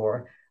waist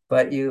for.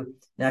 But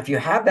now, if you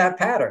have that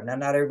pattern, now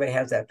not everybody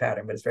has that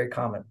pattern, but it's very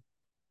common.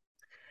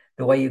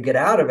 The way you get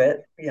out of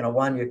it,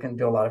 one, you can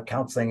do a lot of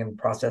counseling and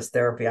process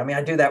therapy. I mean,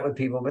 I do that with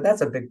people, but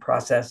that's a big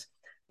process.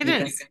 You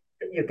can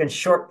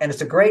and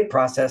it's a great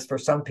process for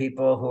some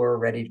people who are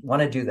ready,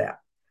 want to do that.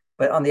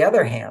 But on the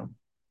other hand,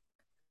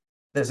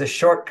 there's a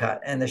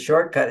shortcut, and the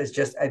shortcut is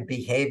just a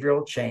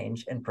behavioral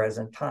change in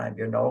present time.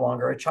 You're no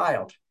longer a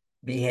child.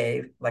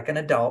 Behave like an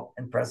adult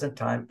in present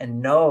time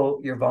and know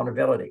your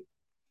vulnerability.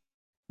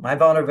 My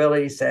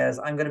vulnerability says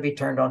I'm going to be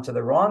turned on to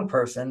the wrong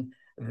person.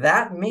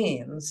 That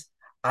means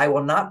I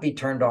will not be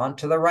turned on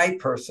to the right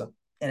person,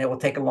 and it will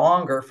take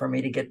longer for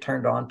me to get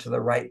turned on to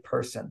the right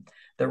person.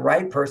 The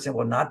right person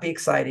will not be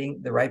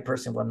exciting. The right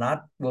person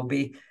will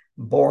be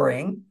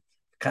boring,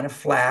 kind of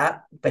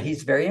flat, but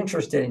he's very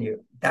interested in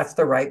you. That's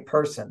the right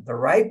person. The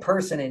right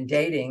person in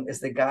dating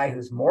is the guy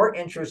who's more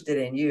interested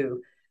in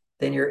you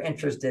than you're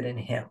interested in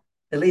him.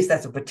 At least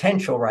that's a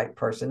potential right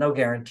person, no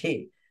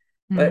guarantee.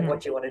 But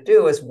what you want to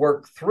do is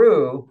work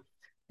through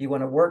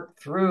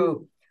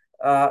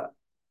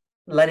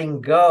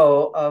letting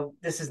go of,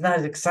 this is not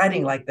as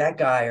exciting like that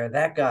guy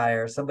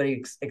or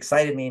somebody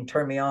excited me and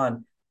turned me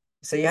on.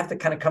 So you have to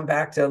kind of come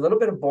back to a little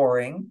bit of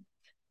boring,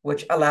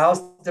 which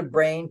allows the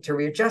brain to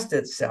readjust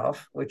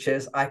itself, which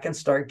is I can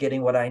start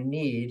getting what I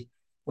need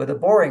with a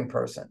boring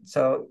person.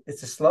 So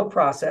it's a slow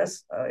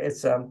process.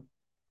 It's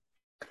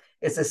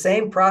the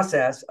same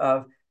process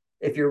of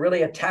if you're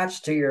really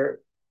attached to your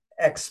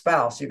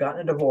ex-spouse, you've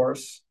gotten a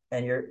divorce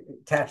and you're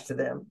attached to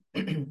them,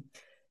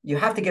 you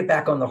have to get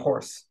back on the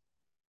horse.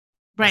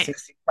 Right. The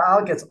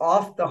child gets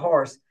off the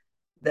horse,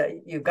 that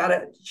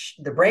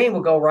the brain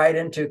will go right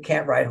into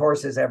can't ride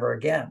horses ever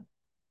again.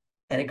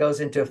 And it goes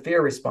into a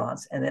fear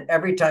response. And then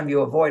every time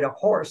you avoid a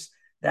horse,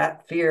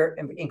 that fear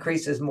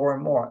increases more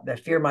and more. That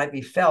fear might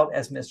be felt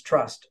as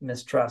mistrust.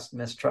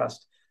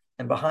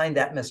 And behind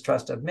that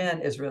mistrust of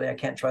men is really, I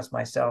can't trust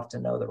myself to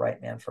know the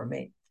right man for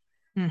me.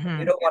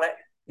 Mm-hmm.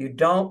 You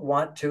don't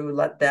want to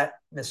let that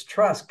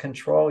mistrust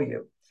control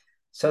you.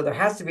 So there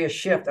has to be a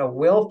shift, a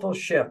willful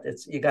shift.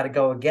 You got to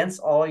go against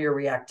all your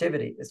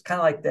reactivity. It's kind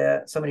of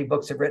like so many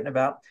books have written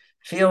about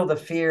feel the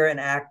fear and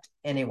act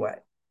anyway.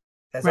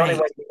 That's the only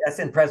way. That's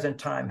in present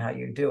time how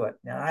you do it.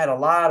 Now, I had a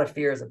lot of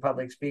fear as a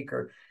public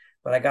speaker,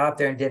 but I got up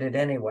there and did it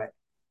anyway.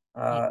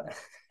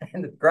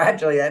 And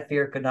gradually that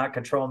fear could not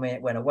control me.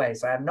 It went away.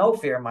 So I have no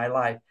fear in my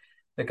life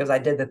because I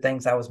did the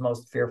things I was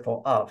most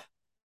fearful of.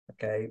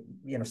 Okay.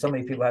 So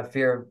many people have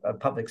fear of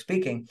public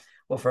speaking.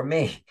 Well, for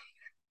me,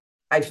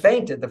 I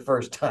fainted the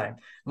first time.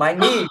 My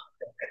knee,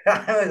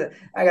 I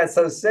got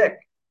so sick,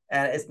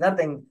 and it's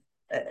nothing.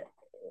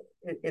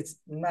 It's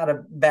not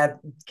a bad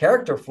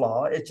character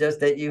flaw. It's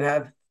just that you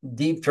have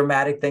deep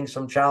traumatic things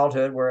from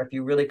childhood where if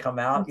you really come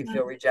out, you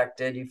feel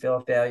rejected, you feel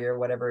a failure,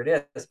 whatever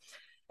it is.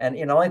 And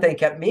the only thing that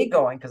kept me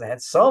going, because I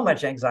had so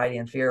much anxiety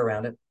and fear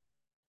around it,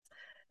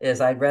 is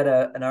I read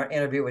an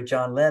interview with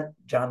John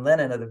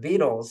Lennon of the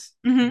Beatles.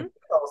 Mm-hmm.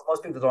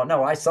 Most people don't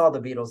know. I saw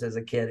the Beatles as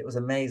a kid. It was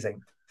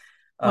amazing.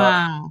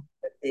 Wow.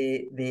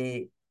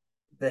 Most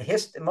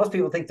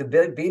people think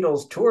the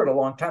Beatles toured a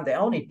long time. They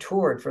only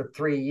toured for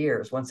 3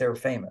 years once they were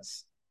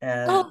famous.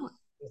 And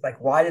it's like,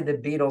 why did the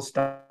Beatles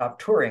stop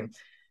touring?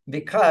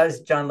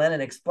 Because John Lennon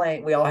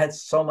explained, we all had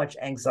so much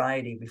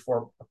anxiety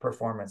before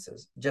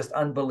performances, just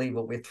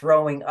unbelievable. We're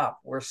throwing up,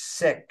 we're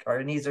sick,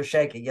 our knees are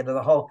shaking,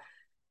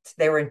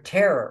 they were in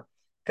terror.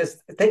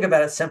 Because think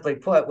about it, simply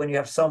put, when you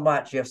have so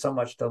much, you have so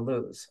much to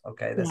lose.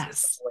 Okay, this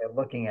is the way of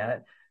looking at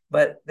it.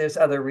 But there's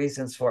other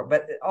reasons for it.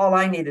 But all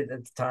I needed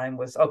at the time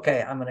was,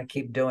 okay, I'm going to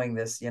keep doing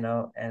this, and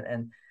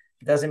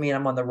it doesn't mean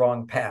I'm on the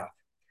wrong path.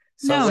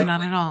 So no,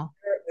 not at all.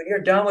 When you're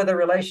done with a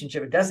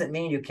relationship, it doesn't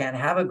mean you can't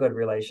have a good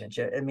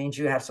relationship. It means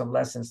you have some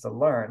lessons to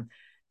learn.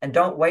 And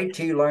don't wait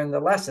till you learn the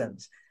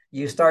lessons.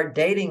 You start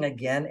dating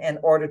again in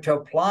order to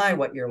apply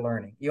what you're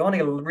learning. You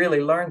only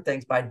really learn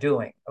things by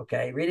doing,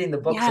 okay? Reading the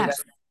books are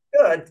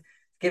good,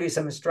 give you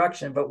some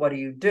instruction, but what do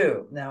you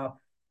do? Now,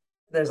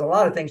 there's a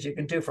lot of things you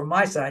can do from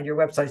my side. Your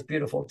website's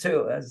beautiful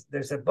too.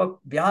 There's a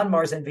book, Beyond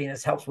Mars and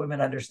Venus, helps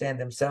women understand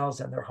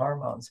themselves and their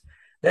hormones.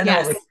 Then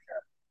over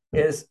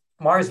here is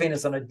Mars,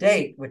 Venus on a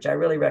Date, which I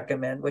really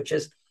recommend, which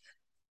is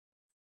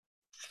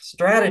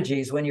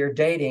strategies when you're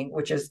dating,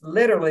 which is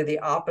literally the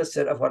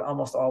opposite of what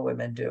almost all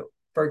women do.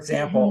 For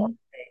example,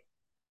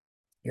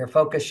 your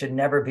focus should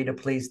never be to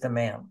please the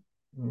man.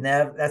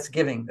 That's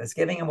giving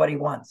him what he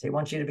wants. He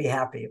wants you to be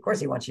happy. Of course,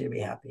 he wants you to be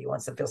happy. He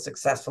wants to feel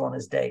successful on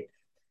his date.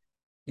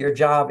 Your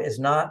job is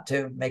not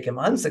to make him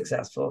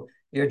unsuccessful.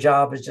 Your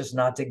job is just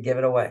not to give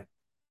it away.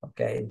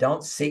 Okay.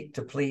 Don't seek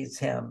to please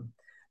him,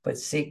 but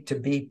seek to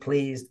be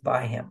pleased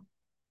by him.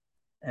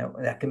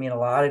 And that can mean a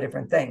lot of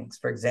different things.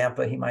 For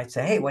example, he might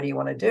say, hey, what do you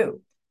want to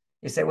do?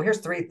 You say, well, here's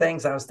 3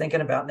 things I was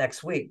thinking about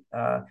next week.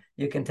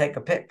 You can take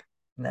a pick,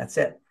 and that's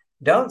it.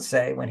 Don't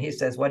say, when he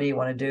says, what do you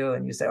want to do?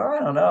 And you say, oh,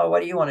 I don't know.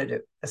 What do you want to do?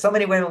 So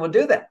many women will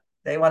do that.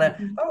 They want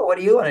to, oh, what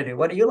do you want to do?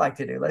 What do you like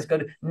to do? Let's go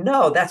do.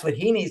 No, that's what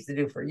he needs to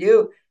do for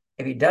you.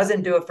 If he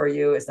doesn't do it for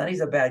you, it's not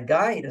he's a bad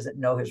guy. He doesn't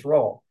know his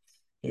role.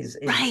 He's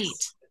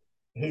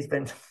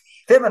been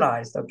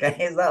feminized. Okay.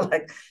 It's not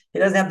like he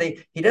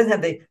doesn't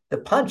have the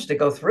punch to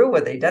go through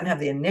with it. He doesn't have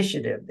the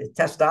initiative, the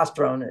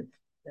testosterone,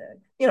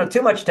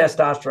 too much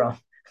testosterone.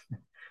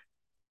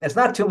 It's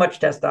not too much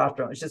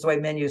testosterone. It's just the way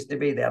men used to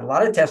be. They had a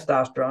lot of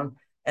testosterone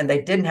and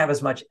they didn't have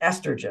as much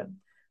estrogen.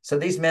 So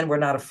these men were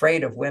not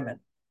afraid of women.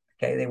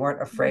 Okay. They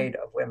weren't afraid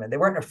of women. They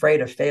weren't afraid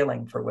of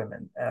failing for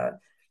women.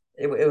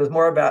 It was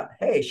more about,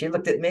 hey, she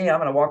looked at me, I'm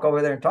going to walk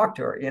over there and talk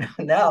to her.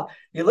 Now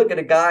you look at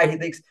a guy, he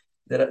thinks,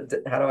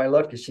 how do I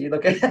look? Is she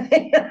looking at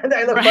me?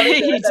 I look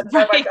funny.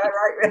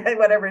 Right?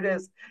 Whatever it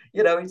is,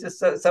 he's just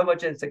so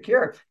much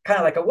insecure, kind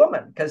of like a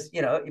woman. Because,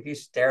 if you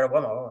stare at a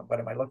woman, oh,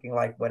 what am I looking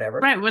like? Whatever.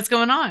 Right. What's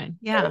going on?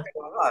 Yeah. What's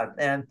going on?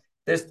 And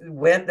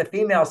when the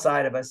female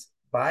side of us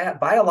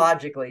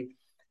biologically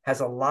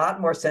has a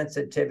lot more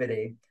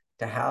sensitivity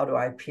to how do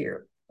I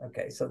appear.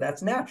 Okay, so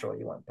that's natural.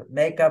 You want to put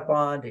makeup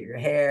on, do your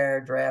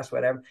hair, dress,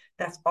 whatever.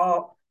 That's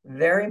all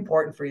very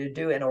important for you to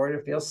do in order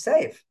to feel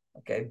safe.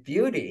 Okay,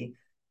 beauty,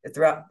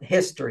 throughout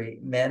history,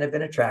 men have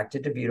been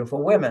attracted to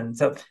beautiful women.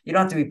 So you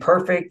don't have to be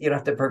perfect. You don't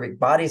have to have perfect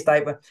body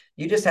type.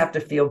 You just have to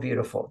feel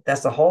beautiful.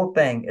 That's the whole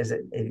thing, is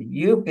that if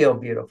you feel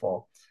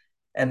beautiful,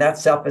 and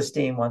that's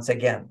self-esteem once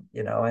again,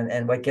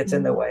 and what gets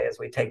in the way is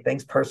we take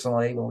things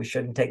personally when we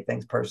shouldn't take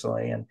things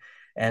personally.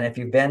 And if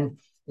you've been,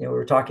 we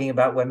were talking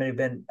about women who've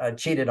been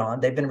cheated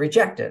on. They've been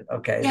rejected.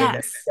 Okay. They've been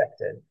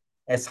rejected.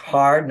 It's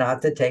hard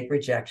not to take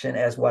rejection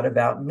as what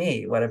about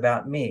me? What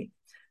about me?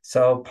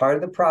 So part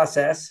of the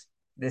process,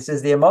 this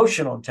is the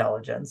emotional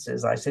intelligence,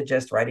 is I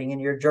suggest writing in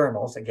your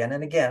journals again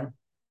and again.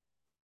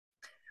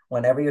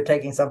 Whenever you're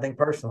taking something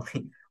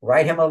personally,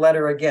 write him a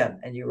letter again.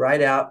 And you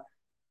write out,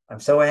 I'm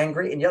so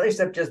angry. And you let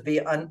yourself just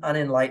be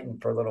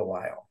unenlightened for a little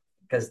while.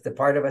 Because the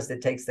part of us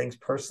that takes things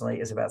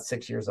personally is about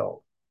 6 years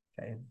old.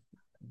 Okay.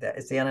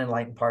 It's the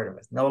unenlightened part of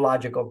us, no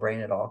logical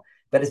brain at all,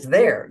 but it's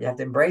there. You have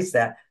to embrace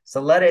that.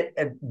 So let it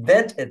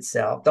vent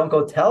itself. Don't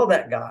go tell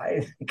that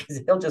guy,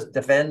 because he'll just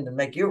defend and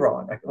make you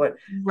wrong.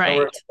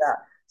 Right.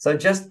 So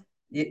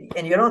you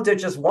don't do it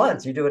just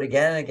once. You do it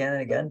again and again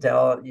and again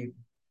until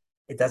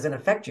it doesn't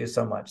affect you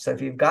so much. So if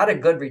you've got a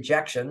good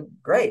rejection,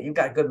 great. You've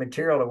got good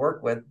material to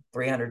work with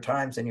 300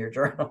 times in your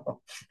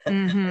journal.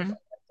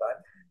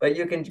 But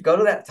you can go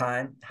to that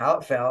time, how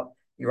it felt.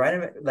 You write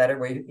a letter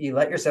where you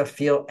let yourself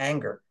feel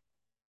anger.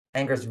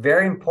 Anger is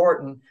very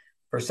important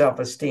for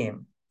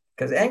self-esteem,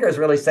 because anger is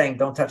really saying,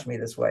 don't touch me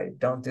this way.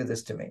 Don't do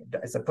this to me.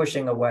 It's a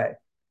pushing away.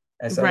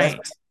 And so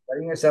that's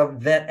letting yourself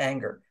vent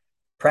anger.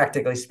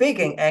 practically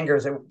speaking, anger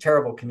is a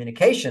terrible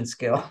communication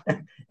skill.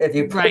 If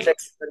you push it,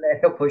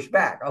 he'll push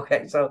back.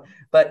 Okay, so,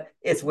 but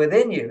it's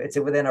within you. It's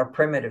within our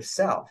primitive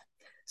self.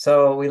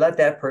 So we let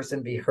that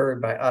person be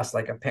heard by us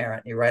like a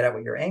parent. You write out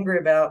what you're angry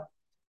about,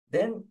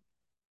 then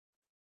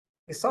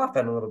you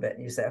soften a little bit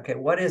and you say, okay,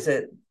 what is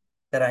it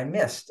that I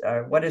missed?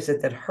 What is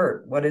it that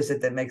hurt? What is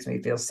it that makes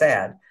me feel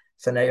sad?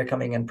 So now you're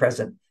coming in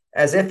present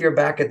as if you're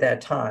back at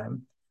that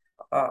time,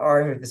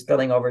 or it's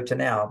spilling over to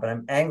now. But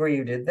I'm angry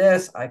you did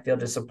this. I feel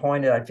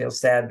disappointed. I feel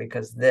sad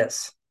because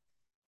this.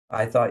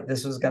 I thought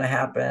this was going to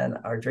happen.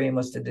 Our dream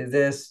was to do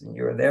this. And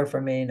you were there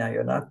for me. Now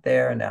you're not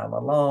there. And now I'm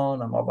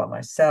alone. I'm all by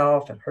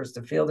myself. It hurts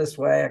to feel this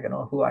way. I don't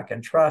know who I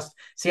can trust.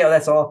 See how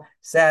that's all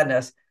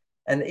sadness.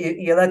 And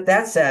you let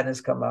that sadness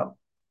come up.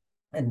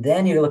 And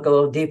then you look a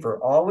little deeper.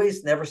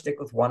 Always never stick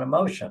with one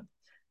emotion.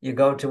 You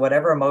go to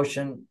whatever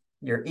emotion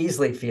you're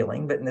easily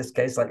feeling. But in this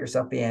case, let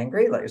yourself be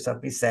angry. Let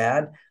yourself be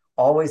sad.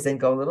 Always then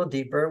go a little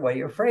deeper. What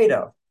you're afraid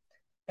of.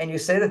 And you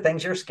say the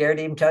things you're scared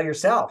to even tell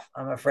yourself.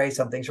 I'm afraid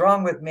something's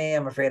wrong with me.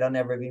 I'm afraid I'll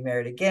never be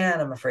married again.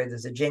 I'm afraid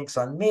there's a jinx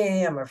on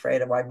me. I'm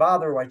afraid of why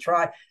bother, why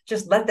try.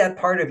 Just let that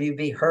part of you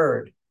be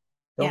heard.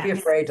 Don't be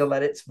afraid to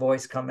let its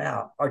voice come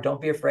out. Or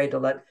don't be afraid to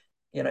let,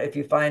 if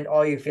you find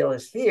all you feel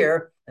is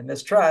fear and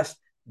mistrust,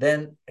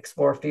 then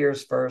explore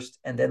fears first,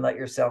 and then let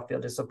yourself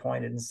feel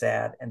disappointed and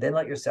sad, and then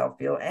let yourself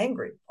feel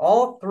angry.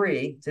 All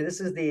three. So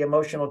this is the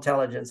emotional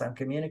intelligence I'm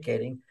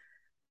communicating,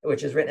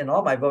 which is written in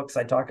all my books.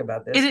 I talk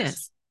about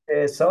this.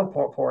 Is so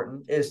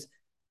important, is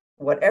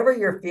whatever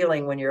you're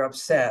feeling when you're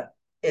upset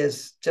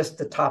is just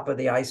the top of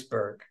the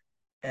iceberg.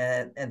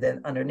 And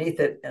then underneath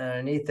it, and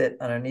underneath it,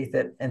 underneath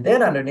it, and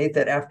then underneath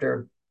it,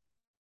 after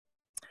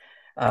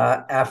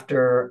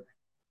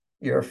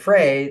you're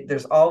afraid,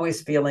 there's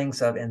always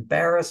feelings of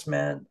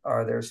embarrassment,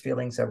 or there's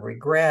feelings of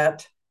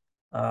regret.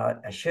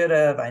 I should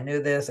have, I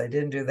knew this, I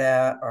didn't do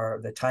that,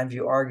 or the times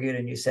you argued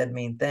and you said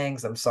mean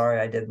things. I'm sorry,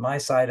 I did my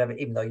side of it,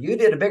 even though you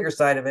did a bigger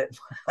side of it.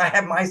 I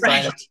have my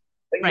side of it.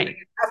 But you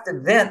have to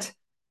vent,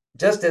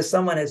 just as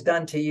someone has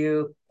done to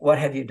you, what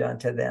have you done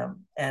to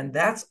them? And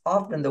that's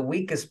often the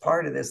weakest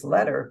part of this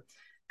letter,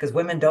 because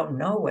women don't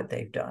know what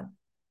they've done.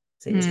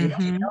 See, if you don't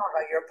know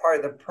how you're part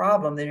of the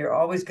problem, then you're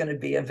always going to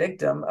be a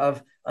victim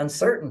of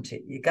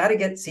uncertainty. You got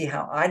to see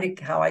how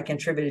I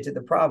contributed to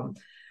the problem,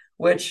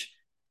 which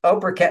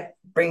Oprah kept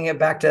bringing it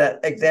back to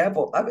that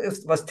example. It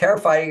was the most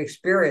terrifying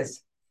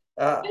experience.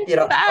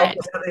 Oprah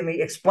having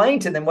me explain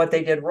to them what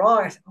they did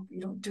wrong. I said, "Oh,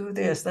 you don't do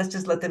this. Let's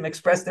just let them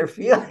express their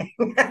feeling."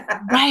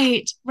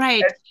 Right.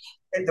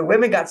 And the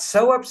women got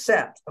so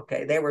upset.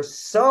 Okay, they were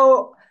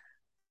so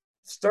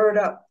stirred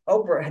up.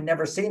 Oprah had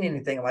never seen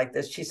anything like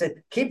this. She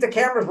said, "Keep the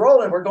cameras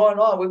rolling. We're going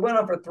on." We went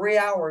on for 3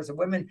 hours. And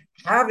women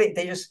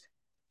they just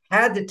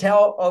had to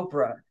tell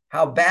Oprah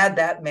how bad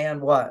that man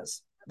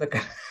was,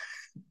 because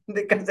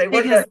they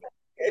weren't.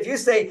 If you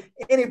say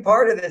any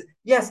part of this,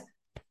 yes.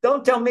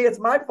 Don't tell me it's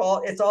my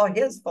fault. It's all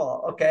his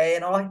fault. Okay.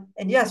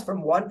 And yes,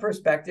 from one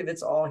perspective,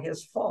 it's all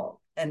his fault.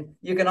 And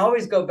you can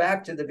always go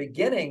back to the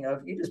beginning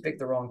of, you just picked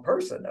the wrong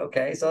person.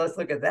 Okay. So let's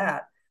look at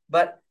that.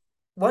 But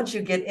once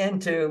you get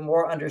into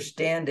more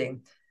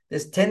understanding,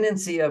 this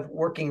tendency of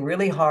working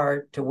really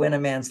hard to win a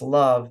man's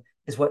love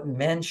is what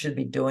men should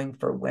be doing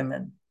for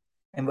women.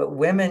 And what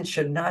women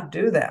should not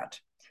do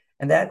that.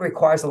 And that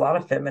requires a lot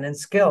of feminine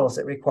skills.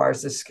 It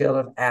requires the skill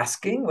of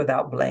asking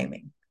without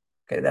blaming.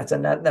 Okay. That's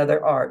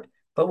another art.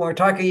 But when we're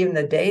talking even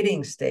the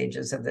dating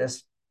stages of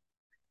this,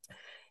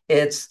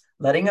 it's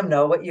letting him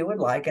know what you would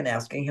like and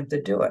asking him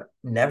to do it.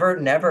 Never,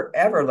 never,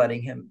 ever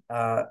letting him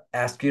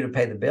ask you to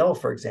pay the bill,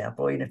 for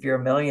example. Even if you're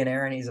a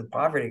millionaire and he's in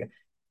poverty,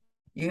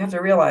 you have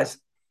to realize,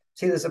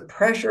 there's a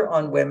pressure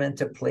on women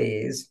to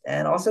please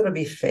and also to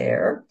be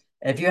fair.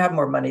 And if you have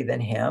more money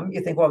than him,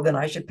 you think, well, then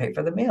I should pay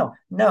for the meal.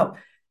 No.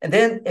 And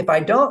then if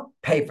I don't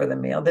pay for the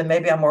meal, then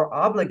maybe I'm more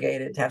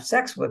obligated to have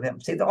sex with him.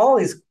 See, all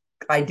these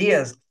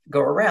ideas go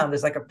around.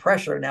 There's like a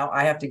pressure now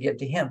I have to give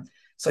to him.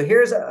 So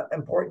here's an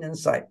important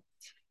insight.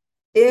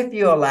 If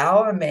you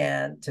allow a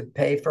man to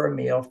pay for a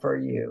meal for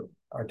you,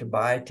 or to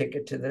buy a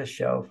ticket to the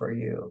show for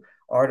you,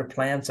 or to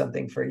plan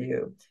something for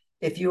you,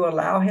 if you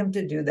allow him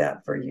to do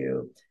that for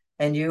you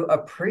and you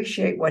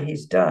appreciate what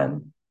he's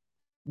done,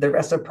 the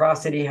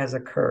reciprocity has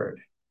occurred.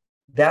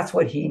 That's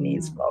what he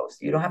needs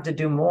most. You don't have to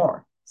do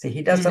more. See,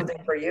 he does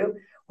something for you.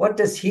 What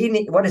does he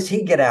need? What does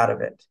he get out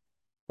of it?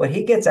 What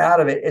he gets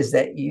out of it is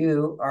that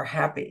you are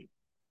happy.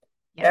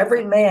 Yeah.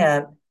 Every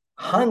man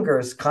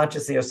hungers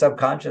consciously or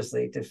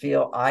subconsciously to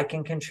feel I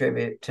can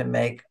contribute to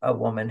make a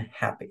woman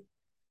happy.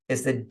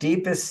 It's the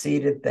deepest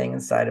seated thing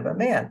inside of a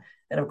man.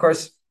 And of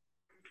course,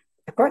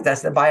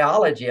 that's the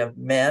biology of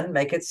men.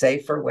 Make it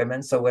safe for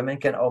women so women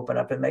can open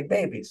up and make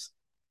babies.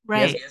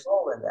 Right. He has a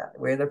role in that.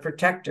 We're the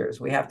protectors.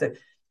 We have to,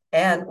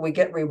 and we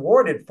get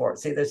rewarded for it.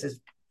 See, there's this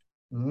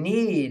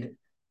need.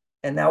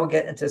 And now we'll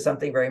get into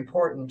something very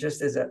important,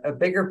 just as a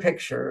bigger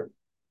picture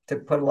to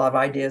put a lot of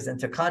ideas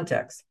into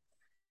context.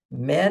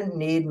 Men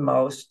need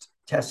most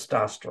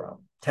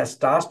testosterone.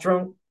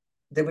 Testosterone,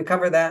 did we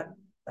cover that?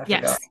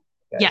 Yes.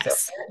 Okay.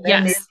 Yes. So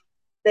men need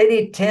They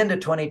need 10 to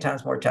 20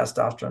 times more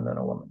testosterone than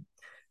a woman.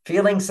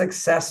 Feeling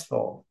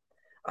successful.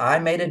 I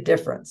made a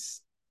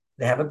difference.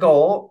 They have a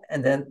goal,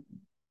 and then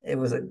it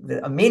was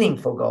a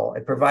meaningful goal.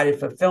 It provided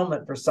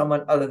fulfillment for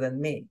someone other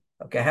than me.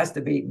 Okay, it has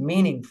to be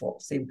meaningful.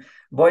 See,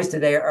 boys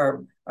today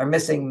are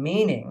missing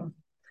meaning,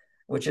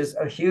 which is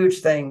a huge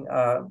thing.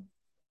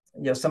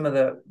 Some of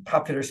the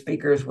popular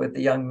speakers with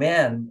the young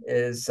men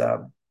is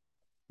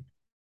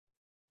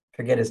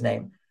forget his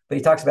name, but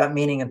he talks about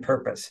meaning and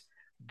purpose.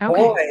 Okay.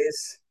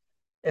 Boys,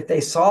 if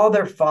they saw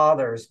their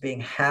fathers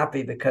being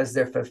happy because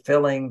they're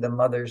fulfilling the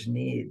mother's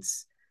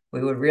needs,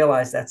 we would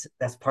realize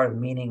that's part of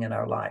meaning in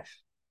our life.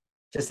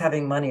 Just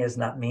having money is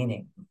not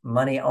meaning.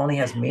 Money only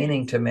has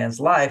meaning to man's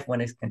life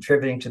when it's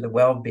contributing to the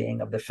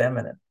well-being of the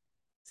feminine.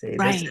 See,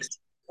 right. This is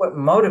what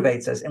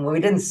motivates us. And when we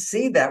didn't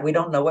see that, we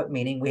don't know what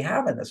meaning we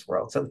have in this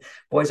world. So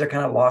boys are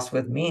kind of lost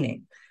with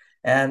meaning.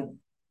 And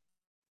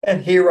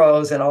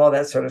heroes and all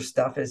that sort of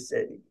stuff it's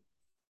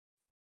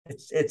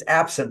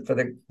absent for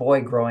the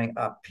boy growing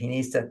up. He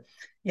needs to,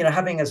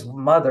 having his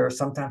mother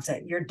sometimes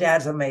say, "Your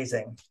dad's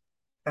amazing.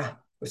 Oh,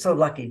 we're so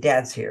lucky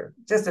dad's here."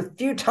 Just a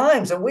few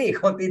times a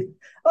week would be,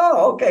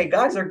 "Oh, okay,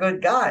 guys are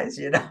good guys.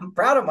 I'm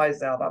proud of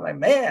myself. I'm a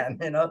man."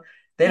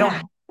 They don't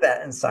have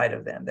that inside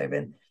of them.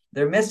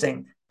 They're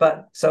missing.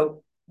 But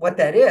so what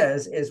that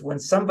is when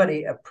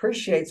somebody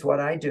appreciates what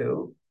I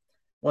do,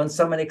 when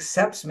someone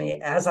accepts me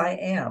as I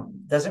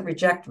am, doesn't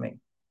reject me,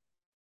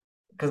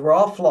 because we're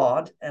all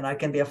flawed, and I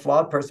can be a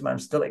flawed person, but I'm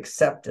still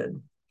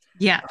accepted.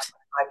 Yeah.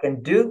 I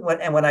can do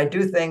when I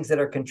do things that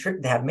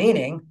have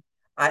meaning,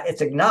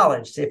 it's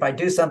acknowledged. See, if I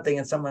do something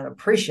and someone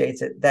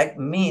appreciates it, that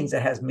means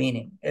it has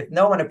meaning. If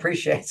no one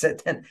appreciates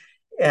it, then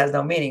it has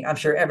no meaning. I'm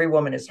sure every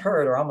woman has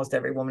heard, or almost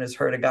every woman has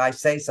heard a guy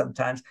say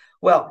sometimes,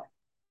 "Well,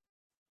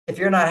 if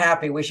you're not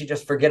happy, we should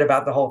just forget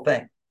about the whole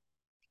thing."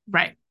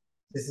 Right.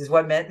 This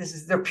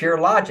is their pure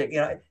logic.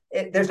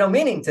 There's no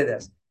meaning to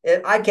this.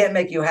 I can't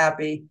make you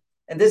happy.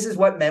 And this is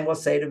what men will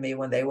say to me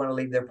when they want to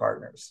leave their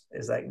partners.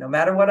 It's like, no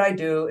matter what I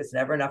do, it's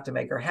never enough to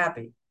make her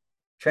happy.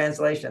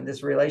 Translation,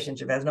 this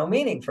relationship has no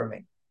meaning for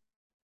me.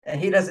 And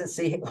he doesn't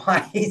see why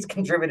he's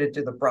contributed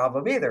to the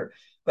problem either.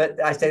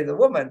 But I say to the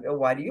woman,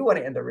 "Why do you want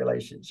to end the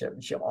relationship?"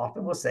 And she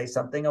often will say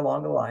something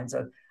along the lines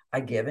of,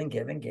 "I give and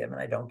give and give, and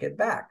I don't get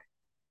back."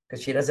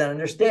 Because she doesn't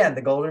understand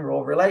the golden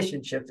rule of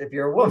relationships. If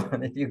you're a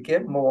woman, if you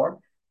give more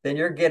than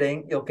you're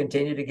getting, you'll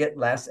continue to get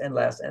less and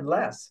less and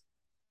less.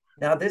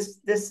 Now, this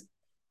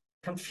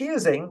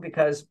confusing,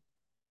 because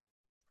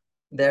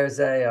there's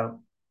a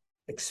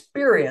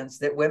experience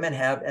that women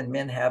have and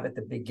men have at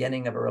the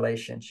beginning of a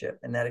relationship.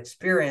 And that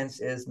experience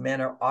is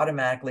men are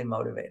automatically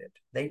motivated.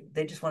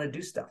 They just want to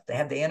do stuff. They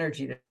have the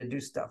energy to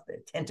do stuff. They're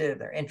attentive,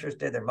 they're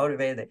interested, they're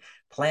motivated, they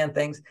plan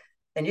things.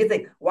 And you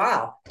think,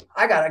 "Wow,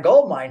 I got a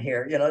gold mine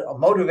here, a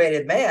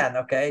motivated man."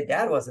 Okay,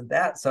 dad wasn't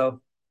that.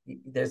 So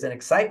there's an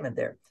excitement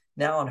there.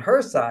 Now on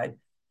her side,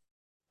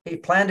 he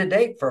planned a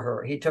date for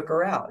her. He took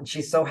her out and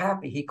she's so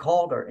happy. He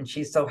called her and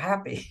she's so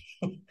happy.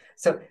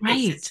 So right.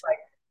 It's like,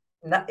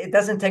 it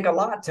doesn't take a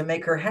lot to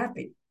make her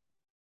happy,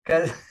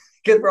 because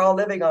we're all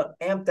living on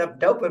amped up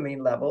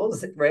dopamine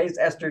levels, raised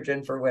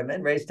estrogen for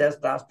women, raised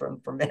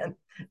testosterone for men.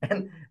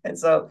 And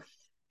so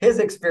his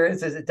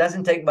experience is it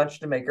doesn't take much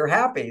to make her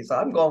happy. So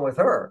I'm going with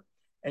her.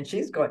 And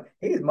she's going,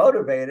 "He's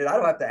motivated. I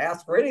don't have to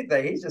ask for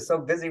anything. He's just so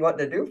busy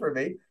wanting to do for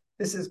me.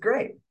 This is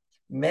great."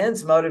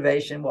 Men's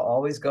motivation will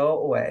always go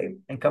away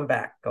and come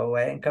back, go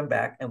away and come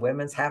back. And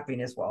women's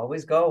happiness will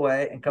always go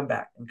away and come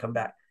back and come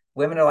back.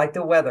 Women are like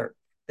the weather.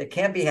 They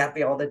can't be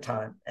happy all the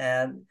time.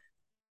 And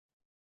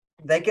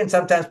they can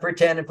sometimes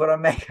pretend and put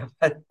on makeup.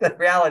 But the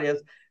reality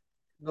is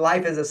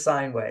life is a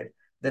sine wave.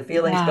 The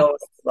feelings go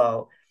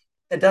slow.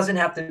 It doesn't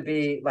have to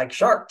be like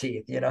shark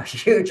teeth,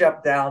 huge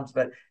up downs,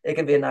 but it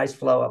can be a nice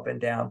flow up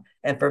and down.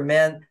 And for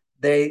men,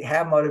 they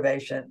have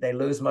motivation, they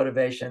lose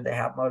motivation, they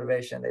have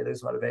motivation, they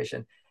lose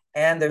motivation.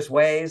 And there's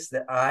ways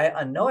that I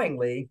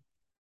unknowingly,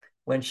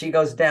 when she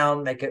goes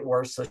down, make it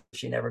worse so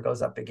she never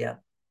goes up again.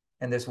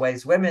 And there's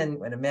ways women,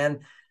 when a man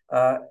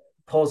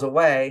pulls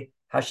away,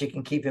 how she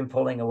can keep him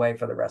pulling away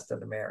for the rest of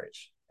the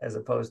marriage, as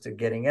opposed to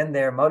getting in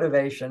there.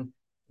 Motivation,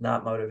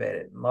 not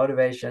motivated.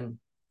 Motivation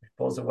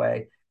pulls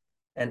away.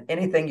 And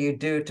anything you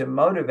do to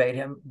motivate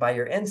him by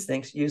your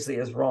instincts usually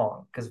is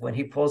wrong, because when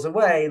he pulls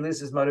away, he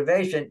loses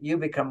motivation, you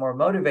become more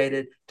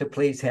motivated to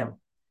please him,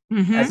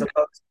 as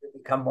opposed to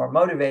become more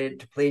motivated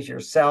to please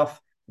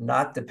yourself,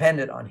 not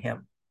dependent on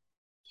him.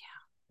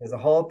 Yeah. There's a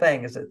whole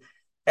thing is that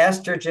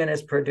estrogen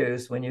is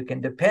produced when you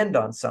can depend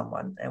on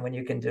someone, and when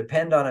you can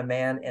depend on a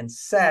man in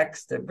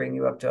sex to bring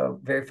you up to a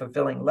very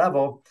fulfilling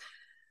level,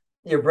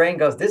 your brain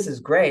goes, "This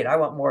is great. I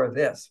want more of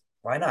this.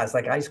 Why not? It's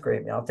like ice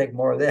cream. I'll take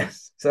more of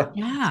this."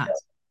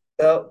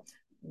 So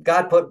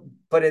God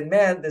put in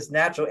men this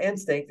natural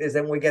instinct is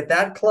that when we get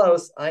that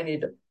close, I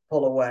need to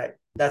pull away.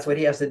 That's what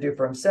he has to do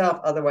for himself.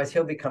 Otherwise,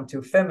 he'll become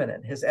too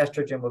feminine. His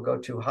estrogen will go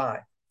too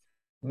high.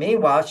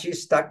 Meanwhile,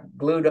 she's stuck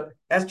glued up.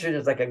 Estrogen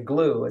is like a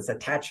glue. It's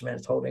attachment.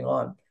 It's holding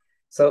on.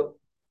 So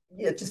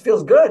it just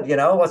feels good.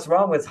 What's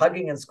wrong with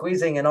hugging and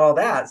squeezing and all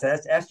that? So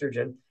that's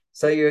estrogen.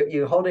 So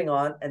you're holding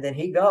on, and then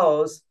he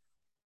goes,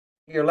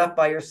 you're left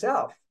by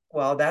yourself.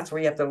 Well, that's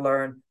where you have to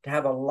learn to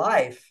have a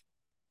life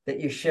that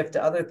you shift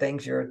to other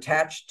things you're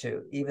attached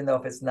to, even though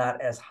if it's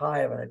not as high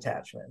of an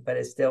attachment, but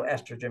it's still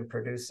estrogen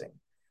producing.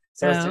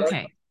 So it's Oh,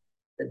 okay.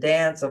 the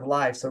dance of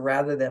life. So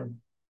rather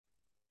than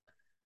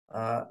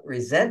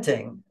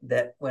resenting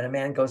that when a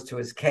man goes to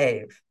his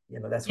cave,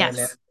 that's when a man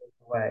Yes.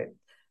 goes away.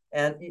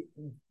 And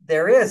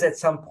there is at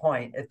some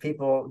point, if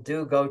people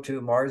do go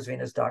to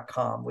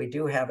marsvenus.com, we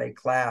do have a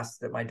class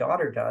that my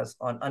daughter does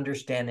on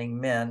understanding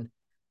men,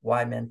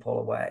 why men pull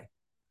away.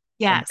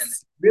 And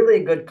Yes.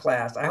 really good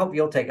class. I hope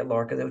you'll take it,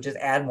 Laura, because it would just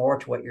add more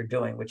to what you're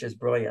doing, which is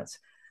brilliance.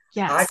 I've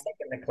Yes.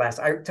 taken the class.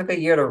 I took a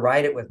year to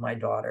write it with my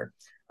daughter.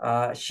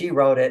 She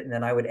wrote it, and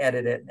then I would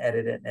edit it and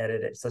edit it and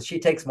edit it. So she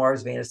takes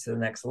Mars Venus to the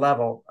next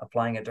level,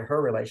 applying it to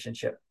her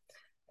relationship.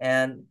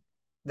 And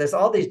there's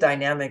all these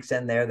dynamics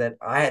in there that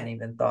I hadn't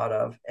even thought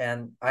of.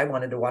 And I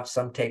wanted to watch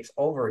some tapes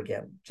over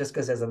again, just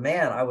because as a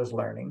man, I was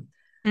learning.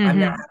 I'm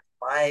now Mm-hmm. having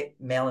my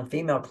male and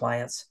female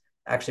clients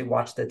actually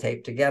watch the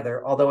tape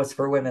together, although it's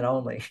for women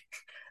only.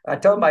 I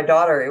told my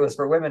daughter it was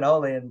for women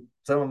only, and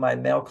some of my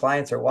male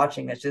clients are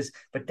watching it. Just,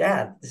 but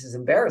Dad, this is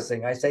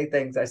embarrassing. I say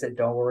things. I said,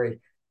 don't worry.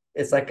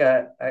 It's like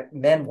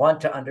men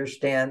want to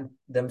understand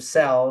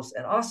themselves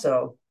and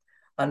also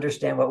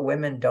understand what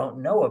women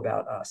don't know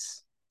about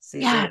us. See,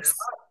 Yes.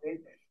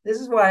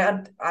 this is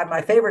why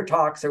my favorite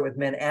talks are with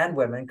men and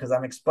women, because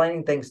I'm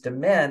explaining things to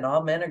men.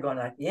 All men are going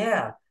like,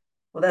 yeah.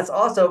 Well, that's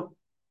also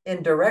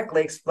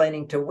indirectly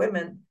explaining to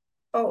women,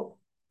 oh,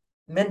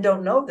 men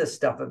don't know this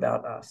stuff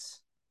about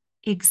us.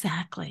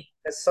 Exactly.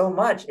 So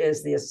much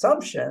is the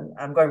assumption.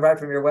 I'm going right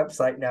from your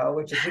website now,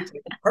 which is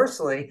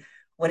personally,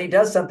 when he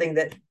does something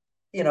that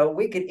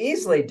we could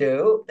easily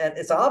do, and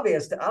it's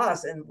obvious to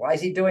us, and why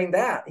is he doing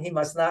that? He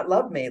must not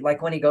love me.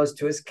 Like when he goes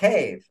to his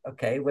cave.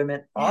 Okay,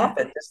 women Yeah.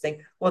 often just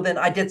think, well, then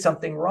I did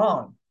something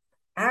wrong.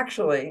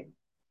 Actually,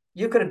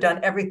 you could have done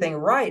everything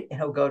right, and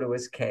he'll go to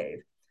his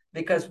cave.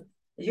 Because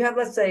you have,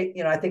 let's say,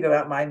 I think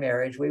about my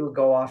marriage, we would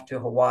go off to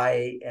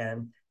Hawaii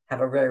and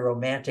have a very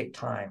romantic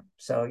time.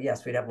 So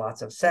yes, we'd have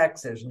lots of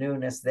sex. There's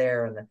newness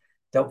there, and the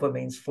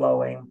dopamine's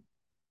flowing.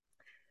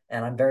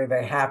 And I'm very,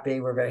 very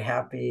happy. We're very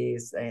happy.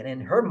 And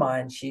in her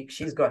mind,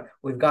 she's going,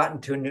 we've gotten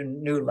to a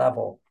new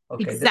level.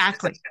 Okay, this is the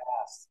Exactly.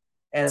 past.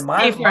 And in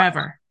Stay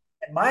forever.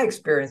 my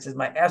experience is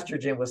my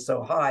estrogen was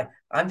so high,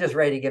 I'm just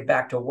ready to get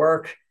back to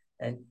work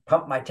and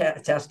pump my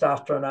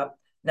testosterone up.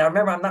 Now,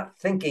 remember, I'm not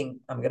thinking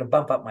I'm going to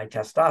bump up my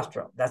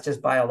testosterone. That's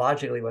just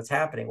biologically what's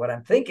happening. What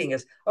I'm thinking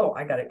is, oh,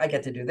 I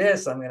get to do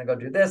this. I'm going to go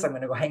do this. I'm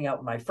going to go hang out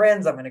with my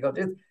friends. I'm going to go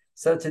do.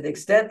 So to the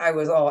extent I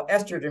was all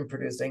estrogen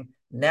producing,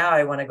 now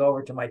I want to go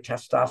over to my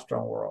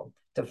testosterone world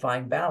to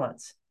find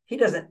balance. He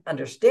doesn't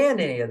understand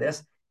any of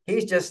this.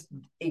 He's just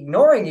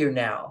ignoring you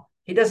now.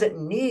 He doesn't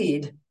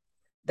need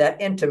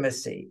that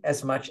intimacy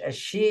as much as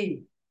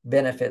she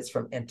benefits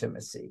from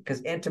intimacy,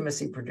 because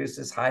intimacy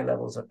produces high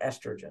levels of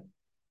estrogen.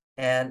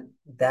 And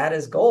that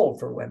is gold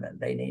for women.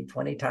 They need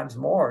 20 times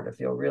more to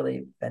feel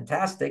really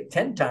fantastic,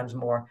 10 times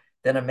more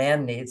than a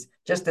man needs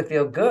just to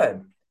feel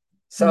good.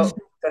 So,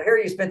 so here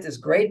you spent this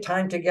great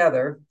time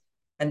together,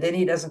 and then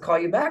he doesn't call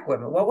you back,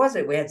 women. What was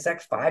it? We had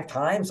sex 5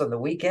 times on the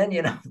weekend,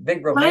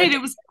 big Right. romantic.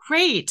 It was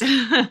great.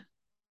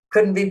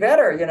 Couldn't be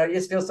better. You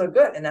just feel so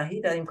good. And now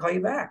he doesn't even call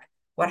you back.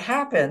 What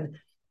happened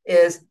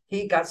is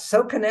he got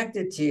so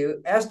connected to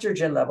you,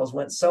 estrogen levels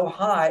went so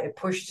high, it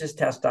pushed his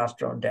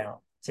testosterone down.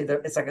 See,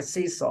 it's like a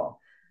seesaw.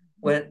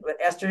 When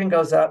estrogen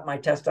goes up, my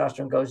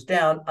testosterone goes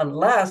down,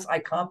 unless I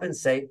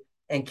compensate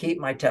and keep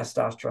my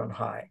testosterone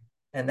high.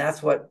 And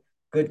that's what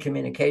good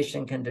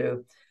communication can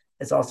do.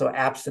 It's also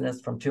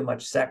abstinence from too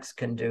much sex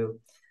can do.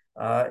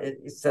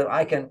 So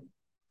I can,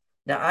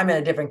 now I'm in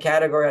a different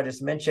category. I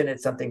just mentioned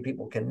it's something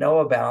people can know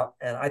about,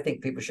 and I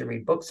think people should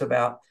read books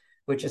about,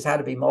 which is how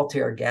to be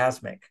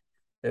multi-orgasmic.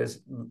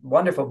 There's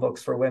wonderful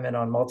books for women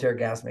on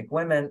multi-orgasmic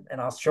women, and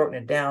I'll shorten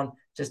it down.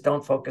 Just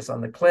don't focus on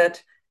the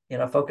clit,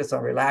 focus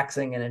on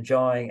relaxing and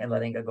enjoying and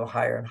letting it go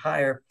higher and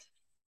higher.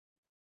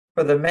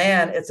 For the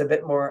man, it's a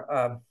bit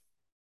more,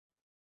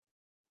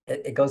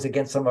 it goes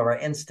against some of our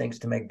instincts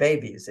to make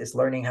babies. It's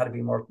learning how to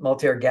be more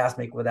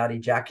multi-orgasmic without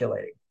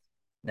ejaculating.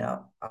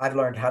 Now, I've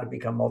learned how to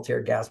become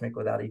multi-orgasmic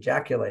without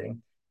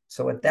ejaculating.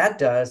 So what that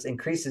does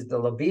increases the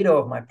libido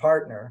of my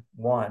partner,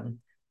 1,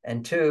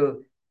 and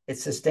 2, it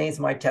sustains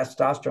my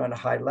testosterone at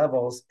high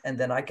levels, and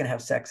then I can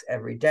have sex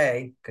every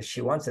day because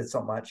she wants it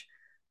so much,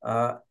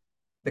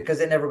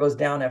 because it never goes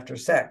down after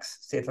sex.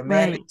 See, if a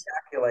man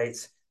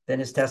ejaculates, then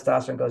his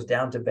testosterone goes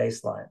down to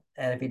baseline.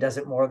 And if he does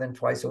it more than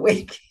twice a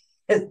week,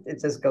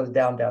 it just goes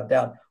down, down,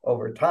 down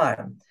over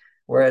time.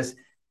 Whereas,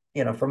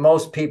 for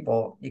most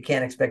people, you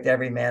can't expect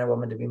every man or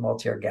woman to be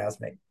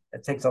multi-orgasmic.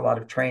 It takes a lot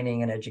of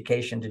training and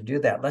education to do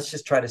that. Let's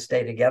just try to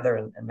stay together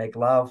and make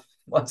love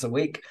once a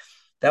week.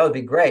 That would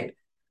be great.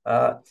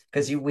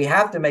 Because we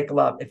have to make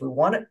love. If we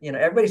want it,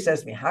 everybody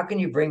says to me, how can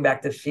you bring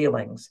back the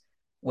feelings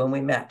when we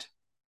met?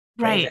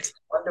 Okay, right.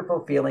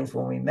 wonderful feelings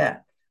when we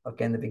met.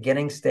 Okay, in the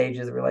beginning stage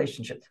of the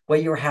relationship.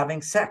 Well, you were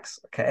having sex.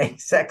 Okay,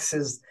 sex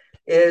is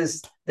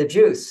is the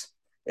juice.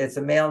 It's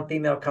a male and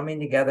female coming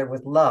together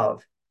with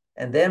love.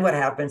 And then what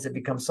happens, it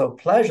becomes so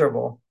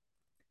pleasurable.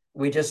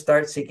 We just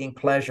start seeking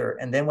pleasure.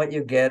 And then what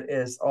you get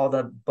is all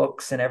the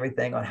books and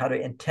everything on how to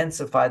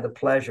intensify the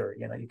pleasure.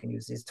 You know, you can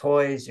use these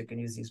toys, you can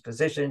use these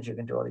positions, you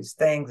can do all these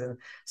things and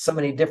so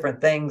many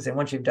different things. And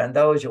once you've done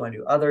those, you want to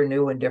do other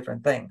new and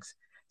different things.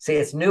 See,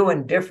 it's new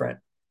and different.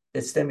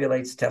 It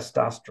stimulates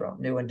testosterone,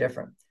 new and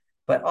different.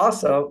 But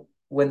also,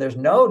 when there's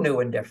no new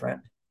and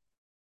different,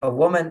 a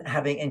woman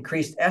having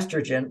increased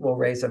estrogen will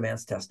raise a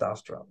man's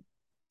testosterone.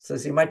 So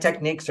see, my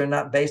techniques are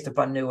not based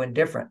upon new and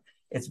different.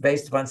 It's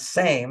based upon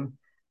same,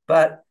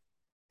 but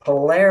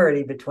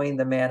polarity between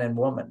the man and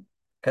woman.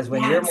 Because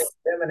when you're more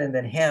feminine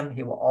than him,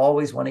 he will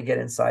always want to get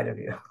inside of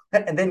you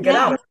and then get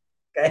out of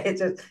it.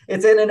 Okay?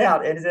 It's in and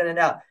out. It's in and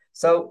out.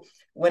 So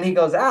when he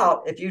goes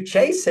out, if you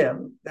chase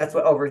him, that's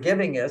what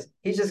overgiving is.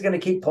 He's just going to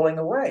keep pulling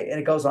away, and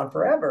it goes on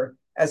forever.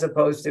 As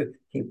opposed to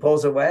he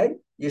pulls away,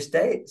 you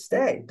stay.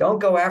 Don't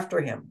go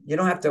after him. You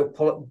don't have to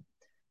pull.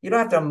 You don't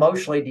have to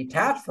emotionally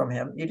detach from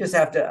him. You just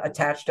have to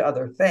attach to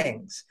other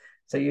things.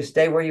 So you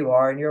stay where you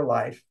are in your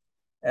life.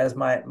 As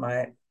my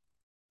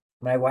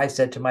wife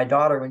said to my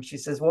daughter when she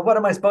says, "Well, what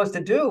am I supposed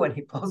to do when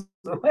he pulls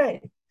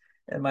away?"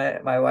 And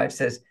my wife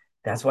says,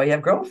 "That's why you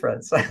have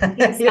girlfriends."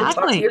 Exactly. You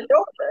talk to your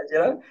girlfriends. You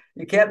know,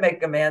 you can't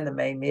make a man the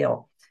main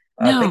meal.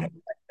 No. Think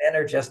men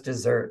are just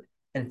dessert,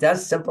 and it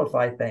does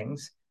simplify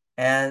things.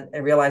 And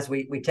realize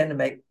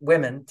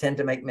women tend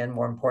to make men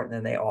more important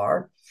than they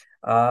are,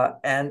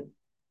 and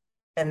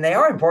they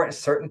are important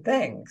certain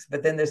things.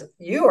 But then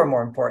you are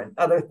more important.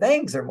 Other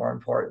things are more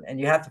important, and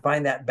you have to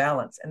find that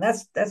balance. And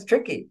that's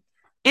tricky.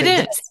 It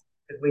is.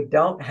 We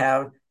don't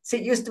have. See,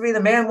 it used to be the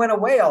man went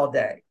away all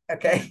day.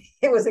 Okay,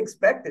 it was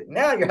expected.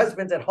 Now your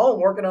husband's at home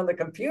working on the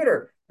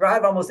computer.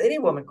 Drive almost any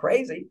woman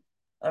crazy.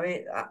 I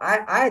mean,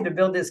 I had to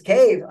build this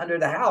cave under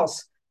the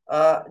house.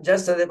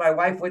 Just so that my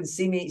wife wouldn't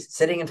see me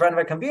sitting in front of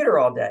a computer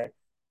all day.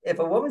 If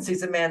a woman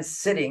sees a man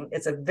sitting,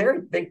 it's a very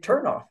big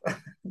turnoff.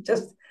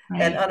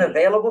 And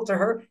unavailable to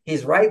her.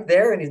 He's right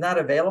there and he's not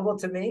available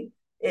to me.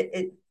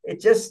 It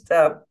just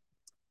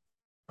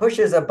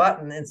pushes a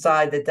button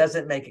inside that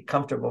doesn't make it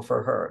comfortable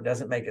for her. It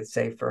doesn't make it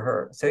safe for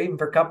her. So even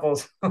for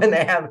couples, when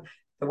they have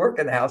to work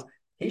in the house,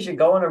 he should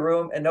go in a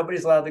room and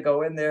nobody's allowed to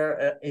go in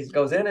there. He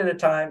goes in at a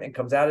time and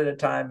comes out at a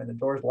time and the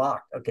door's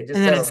locked. Okay, just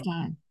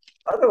settle.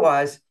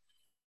 Otherwise,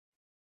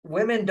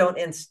 women don't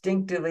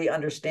instinctively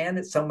understand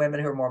it. Some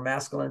women who are more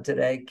masculine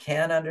today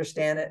can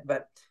understand it,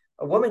 but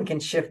a woman can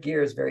shift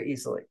gears very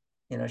easily.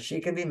 You know, she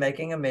can be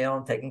making a meal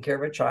and taking care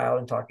of a child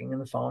and talking on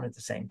the phone at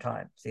the same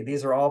time. See,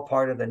 these are all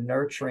part of the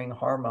nurturing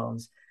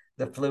hormones,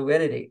 the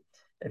fluidity.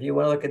 If you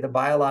want to look at the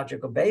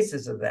biological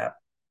basis of that,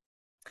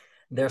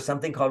 there's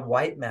something called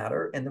white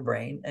matter in the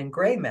brain and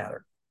gray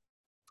matter.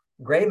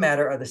 Gray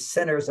matter are the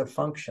centers of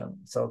function.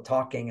 So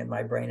talking in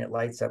my brain, it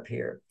lights up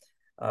here.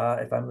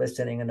 If I'm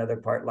listening, another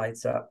part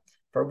lights up.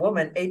 For a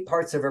woman, 8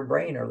 parts of her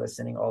brain are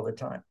listening all the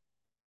time.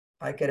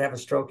 I could have a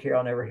stroke here,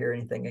 I'll never hear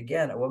anything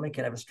again. A woman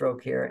can have a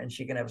stroke here, and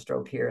she can have a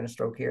stroke here, and a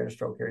stroke here, and a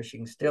stroke here. She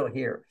can still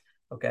hear.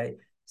 Okay.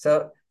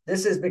 So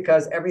this is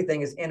because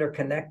everything is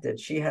interconnected.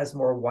 She has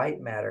more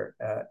white matter,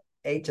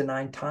 8 to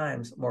 9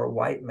 times more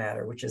white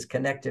matter, which is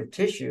connective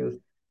tissue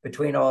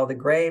between all the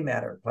gray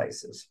matter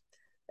places.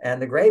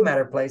 And the gray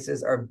matter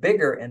places are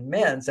bigger in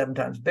men, 7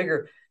 times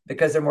bigger,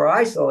 because they're more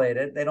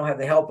isolated. They don't have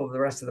the help of the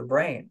rest of the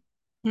brain.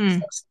 So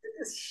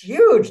there's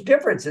huge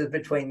differences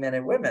between men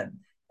and women.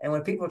 And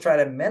when people try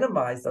to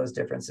minimize those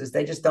differences,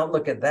 they just don't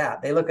look at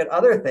that. They look at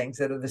other things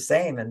that are the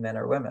same in men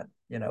or women.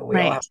 You know, we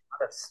all have,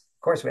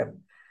 of course, we have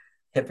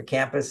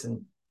hippocampus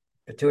and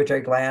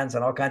pituitary glands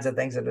and all kinds of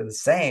things that are the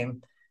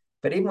same.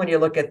 But even when you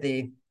look at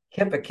the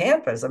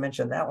hippocampus, I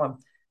mentioned that one,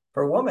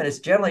 for a woman, it's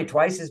generally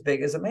twice as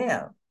big as a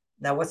man.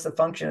 Now, what's the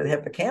function of the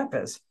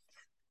hippocampus?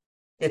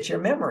 It's your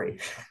memory.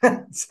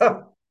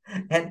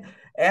 And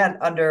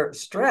under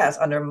stress,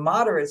 under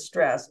moderate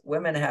stress,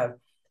 women have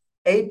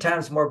 8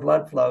 times more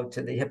blood flow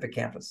to the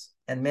hippocampus,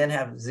 and men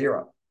have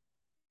 0.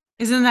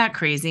 Isn't that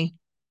crazy?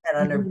 And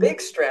under big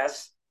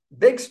stress,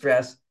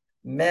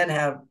 men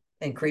have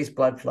increased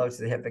blood flow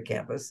to the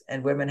hippocampus,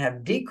 and women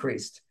have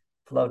decreased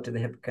flow to the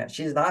hippocampus.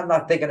 I'm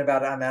not thinking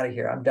about it. I'm out of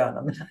here. I'm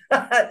done.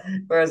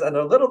 Whereas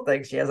under little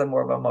things, she has a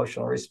more of an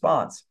emotional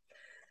response.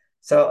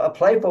 So a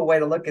playful way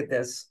to look at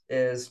this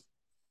is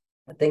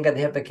think of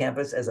the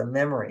hippocampus as a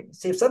memory.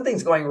 See, if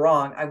something's going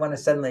wrong, I want to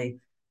suddenly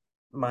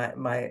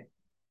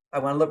I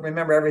want to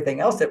remember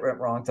everything else that went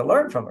wrong to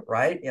learn from it,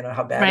 right? You know,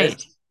 how bad it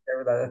is,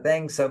 every other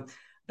thing. So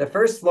the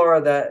first floor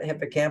of the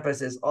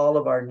hippocampus is all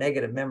of our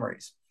negative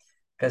memories,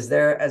 because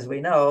there, as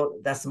we know,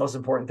 that's the most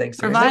important thing.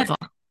 Survival.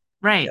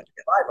 Right. Yeah,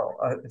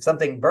 survival. If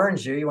something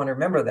burns you, you want to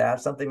remember that.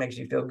 If something makes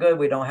you feel good,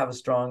 we don't have a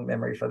strong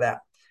memory for that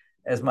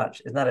as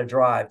much. It's not a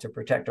drive to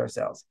protect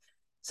ourselves.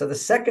 So the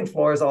second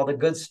floor is all the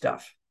good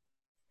stuff.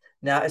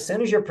 Now, as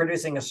soon as you're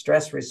producing a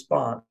stress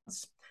response,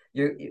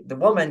 the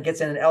woman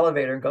gets in an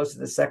elevator and goes to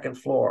the second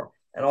floor,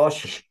 and all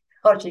she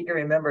can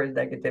remember is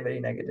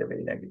negativity.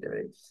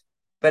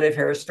 But if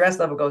her stress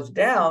level goes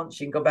down,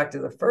 she can go back to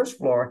the first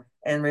floor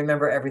and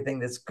remember everything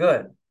that's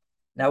good.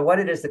 Now, what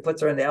it is that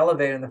puts her in the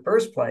elevator in the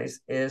first place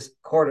is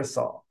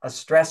cortisol. A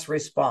stress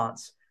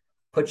response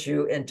puts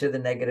you into the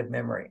negative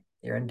memory.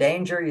 You're in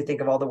danger. You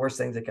think of all the worst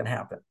things that can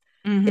happen.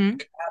 Mm-hmm. If you're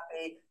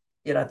happy,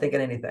 you're not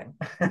thinking anything.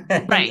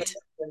 Right.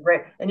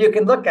 And you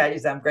can look at it, you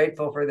say, I'm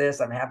grateful for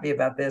this. I'm happy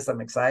about this. I'm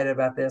excited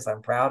about this.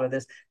 I'm proud of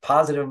this.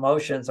 Positive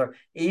emotions are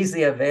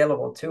easily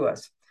available to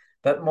us,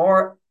 but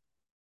more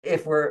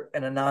if we're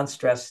in a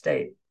non-stress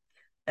state.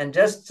 And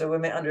just so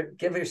women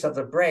give yourselves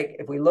a break,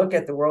 if we look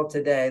at the world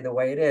today, the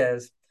way it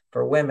is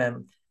for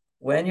women,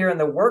 when you're in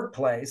the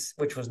workplace,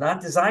 which was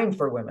not designed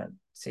for women,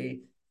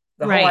 see,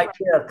 the whole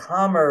idea of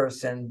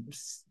commerce and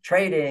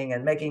trading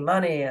and making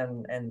money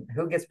and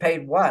who gets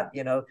paid what,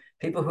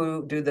 people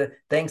who do the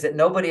things that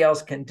nobody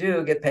else can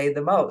do get paid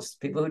the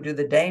most. People who do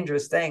the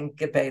dangerous thing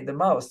get paid the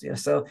most.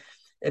 So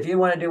if you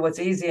want to do what's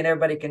easy and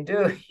everybody can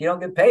do, you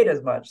don't get paid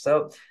as much.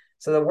 So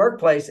the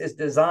workplace is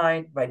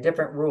designed by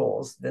different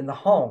rules than the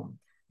home.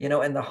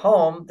 In the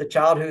home, the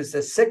child who's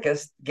the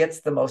sickest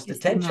gets the most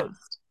attention,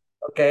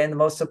 okay, and the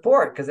most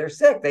support because they're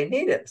sick. They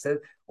need it. So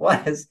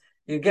one is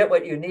you get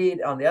what you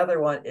need. On the other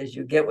one is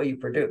you get what you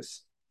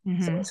produce.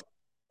 Mm-hmm.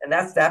 And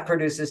that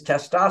produces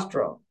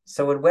testosterone.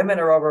 So when women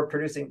are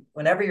overproducing,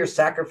 whenever you're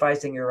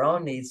sacrificing your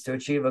own needs to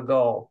achieve a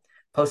goal,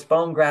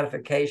 postponed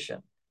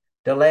gratification,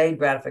 delayed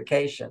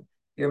gratification,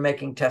 you're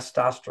making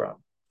testosterone.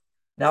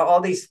 Now,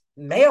 all these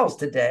males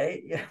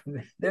today,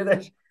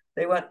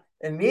 they want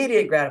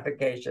immediate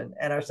gratification,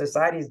 and our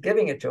society is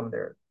giving it to them.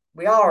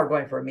 We all are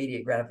going for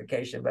immediate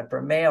gratification, but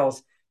for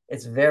males,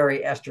 it's very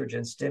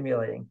estrogen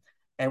stimulating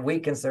and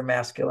weakens their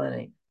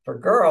masculinity. For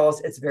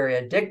girls, it's very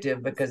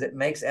addictive because it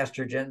makes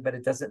estrogen, but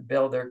it doesn't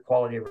build their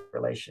quality of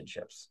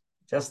relationships.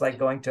 Just like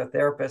going to a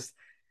therapist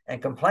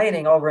and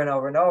complaining over and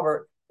over and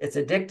over, it's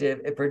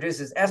addictive. It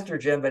produces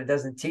estrogen, but it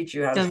doesn't teach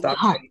you how to stop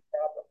creating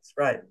problems.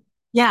 Right.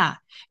 Yeah.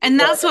 And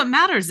that's what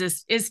matters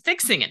is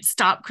fixing it.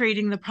 Stop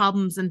creating the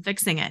problems and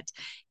fixing it.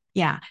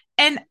 Yeah.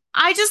 And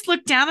I just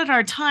looked down at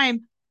our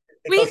time.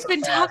 We've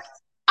been talking.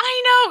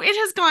 I know it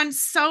has gone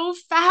so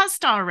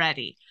fast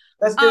already.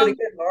 Let's do it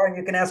again, Laura, and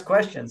you can ask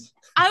questions.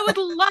 I would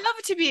love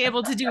to be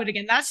able to do it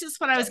again. That's just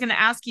what I was going to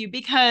ask you,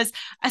 because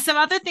some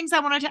other things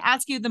I wanted to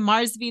ask you, the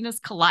Mars Venus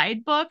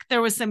Collide book,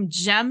 there was some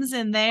gems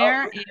in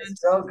there.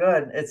 It's so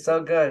good. It's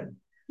so good.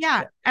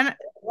 Yeah. And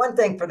one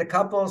thing for the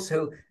couples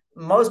who,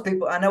 most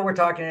people, I know we're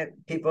talking to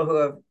people who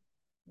have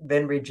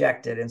been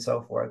rejected and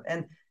so forth.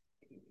 And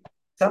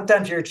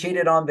sometimes you're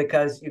cheated on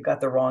because you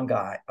got the wrong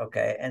guy.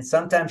 Okay. And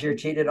sometimes you're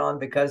cheated on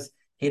because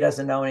he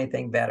doesn't know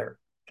anything better.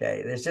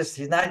 Okay.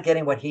 He's not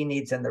getting what he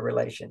needs in the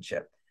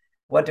relationship.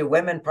 What do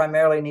women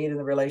primarily need in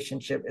the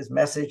relationship is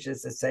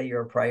messages that say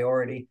you're a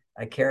priority.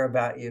 I care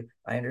about you.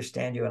 I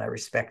understand you and I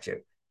respect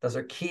you. Those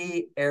are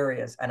key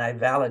areas, and I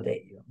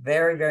validate you.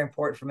 Very, very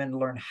important for men to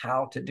learn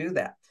how to do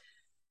that.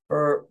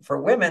 For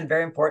women,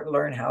 very important to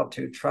learn how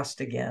to trust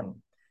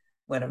again.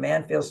 When a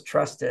man feels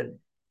trusted,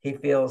 he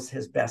feels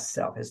his best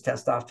self. His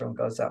testosterone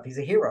goes up. He's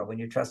a hero when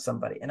you trust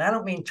somebody. And I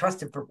don't mean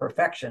trust him for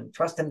perfection.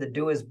 Trust him to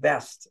do his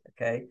best,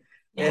 okay?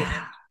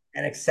 Yeah.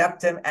 And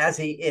accept him as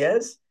he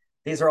is.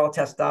 These are all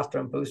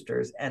testosterone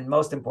boosters. And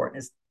most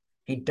important is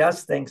he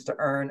does things to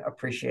earn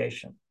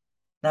appreciation,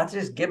 not to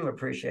just give him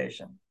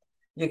appreciation.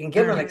 You can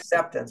give him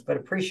acceptance, but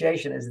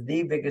appreciation is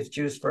the biggest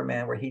juice for a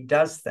man, where he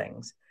does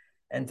things.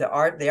 And the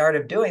art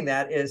of doing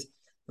that is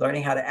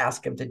learning how to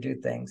ask him to do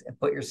things and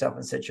put yourself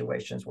in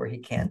situations where he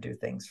can do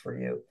things for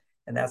you.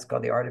 And that's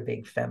called the art of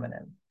being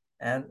feminine.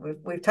 And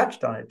we've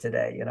touched on it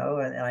today, and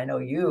I know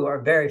you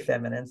are very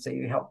feminine, so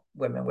you help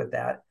women with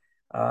that.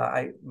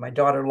 My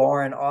daughter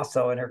Lauren,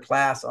 also in her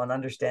class on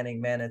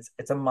understanding men,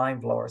 it's a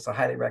mind blower, so I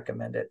highly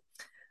recommend it.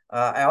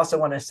 I also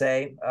want to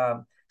say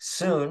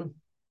soon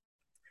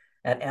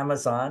at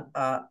Amazon,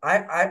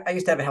 I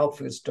used to have a health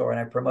food store and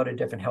I promoted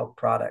different health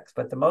products,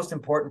 but the most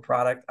important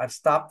product, I've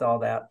stopped all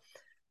that,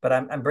 but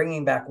I'm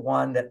bringing back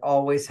one that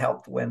always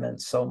helped women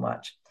so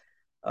much,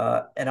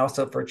 and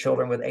also for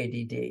children with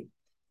ADD.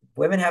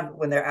 Women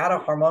when they're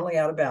hormonally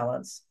out of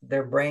balance,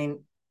 their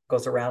brain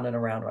goes around and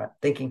around, right?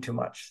 Thinking too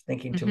much,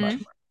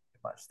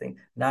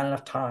 not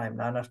enough time,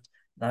 not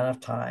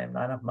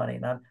enough money,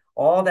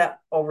 all that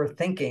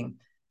overthinking.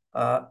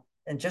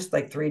 In just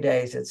like 3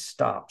 days, it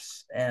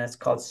stops. And it's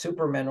called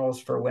Super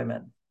Minerals for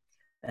Women.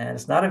 And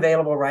it's not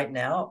available right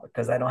now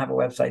because I don't have a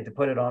website to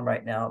put it on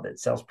right now that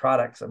sells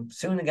products. I'm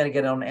soon going to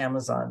get it on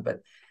Amazon,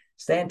 but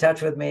stay in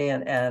touch with me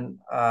and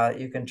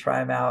you can try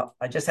them out.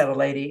 I just had a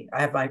lady,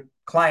 I have my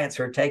clients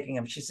who are taking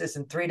them. She says,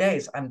 in 3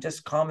 days, I'm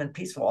just calm and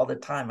peaceful all the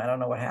time. I don't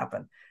know what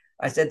happened.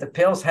 I said, the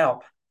pills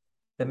help,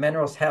 the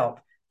minerals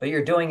help, but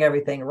you're doing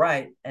everything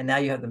right. And now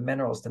you have the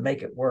minerals to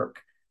make it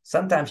work.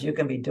 Sometimes you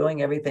can be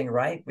doing everything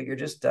right, but you're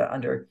just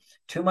under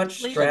too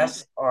much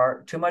stress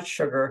or too much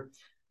sugar.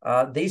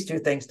 These two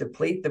things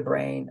deplete the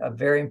brain of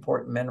very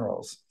important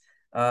minerals.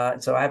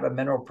 So I have a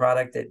mineral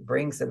product that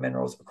brings the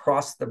minerals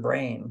across the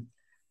brain.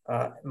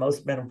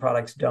 Most mineral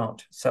products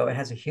don't. So it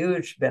has a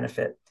huge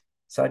benefit.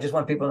 So I just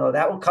want people to know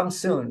that will come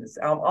soon.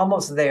 I'm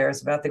almost there.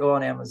 It's about to go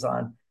on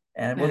Amazon,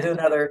 and we'll do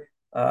another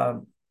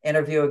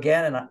interview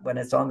again, and when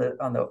it's on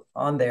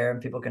there,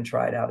 and people can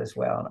try it out as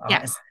well. And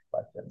I'll answer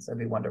questions. It'd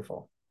be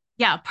wonderful.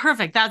 Yeah,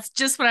 perfect. That's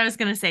just what I was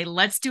going to say.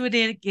 Let's do it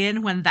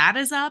again when that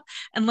is up.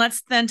 And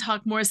let's then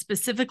talk more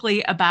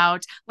specifically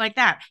about like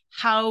that,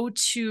 how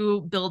to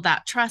build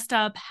that trust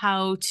up,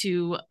 how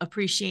to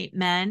appreciate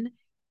men.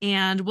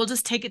 And we'll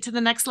just take it to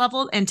the next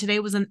level. And today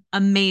was an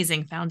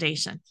amazing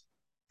foundation.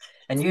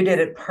 And you did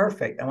it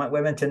perfect. I want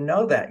women to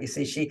know that. You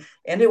see, she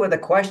ended with a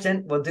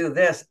question, we'll do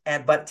this.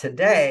 But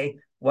today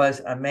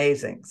was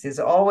amazing. See, it's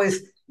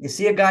always, you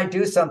see a guy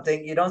do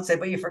something, you don't say,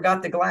 but you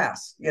forgot the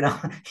glass,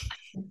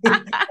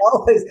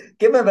 always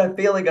give him a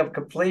feeling of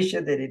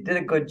completion, that he did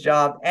a good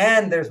job,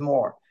 and there's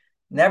more.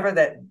 Never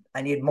that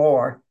I need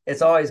more.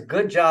 It's always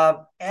good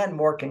job and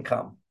more can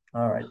come.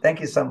 All right.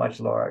 Thank you so much,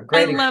 Laura.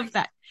 Great. I love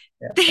that.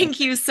 Yeah, Thank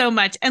you so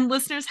much. And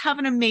listeners, have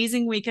an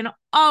amazing week. And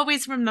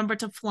always remember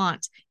to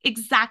flaunt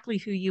exactly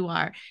who you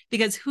are,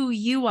 because who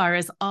you are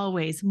is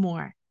always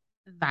more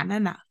than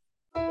enough.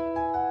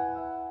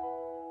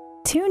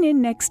 Tune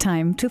in next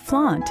time to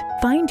Flaunt,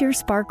 Find Your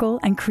Sparkle,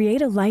 and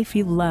Create a Life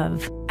You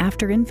Love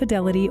After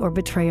Infidelity or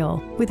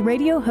Betrayal with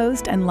radio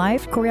host and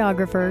life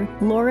choreographer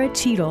Laura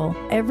Cheadle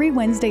every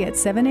Wednesday at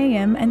 7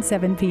 a.m. and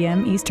 7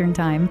 p.m. Eastern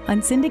Time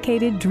on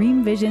syndicated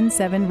Dream Vision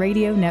 7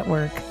 radio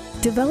network.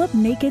 Develop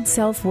naked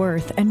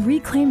self-worth and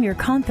reclaim your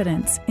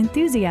confidence,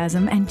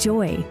 enthusiasm, and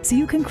joy so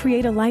you can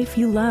create a life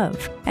you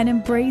love and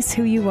embrace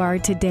who you are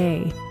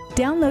today.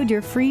 Download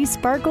your free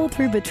Sparkle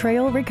Through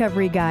Betrayal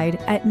Recovery Guide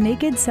at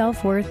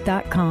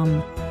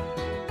nakedselfworth.com.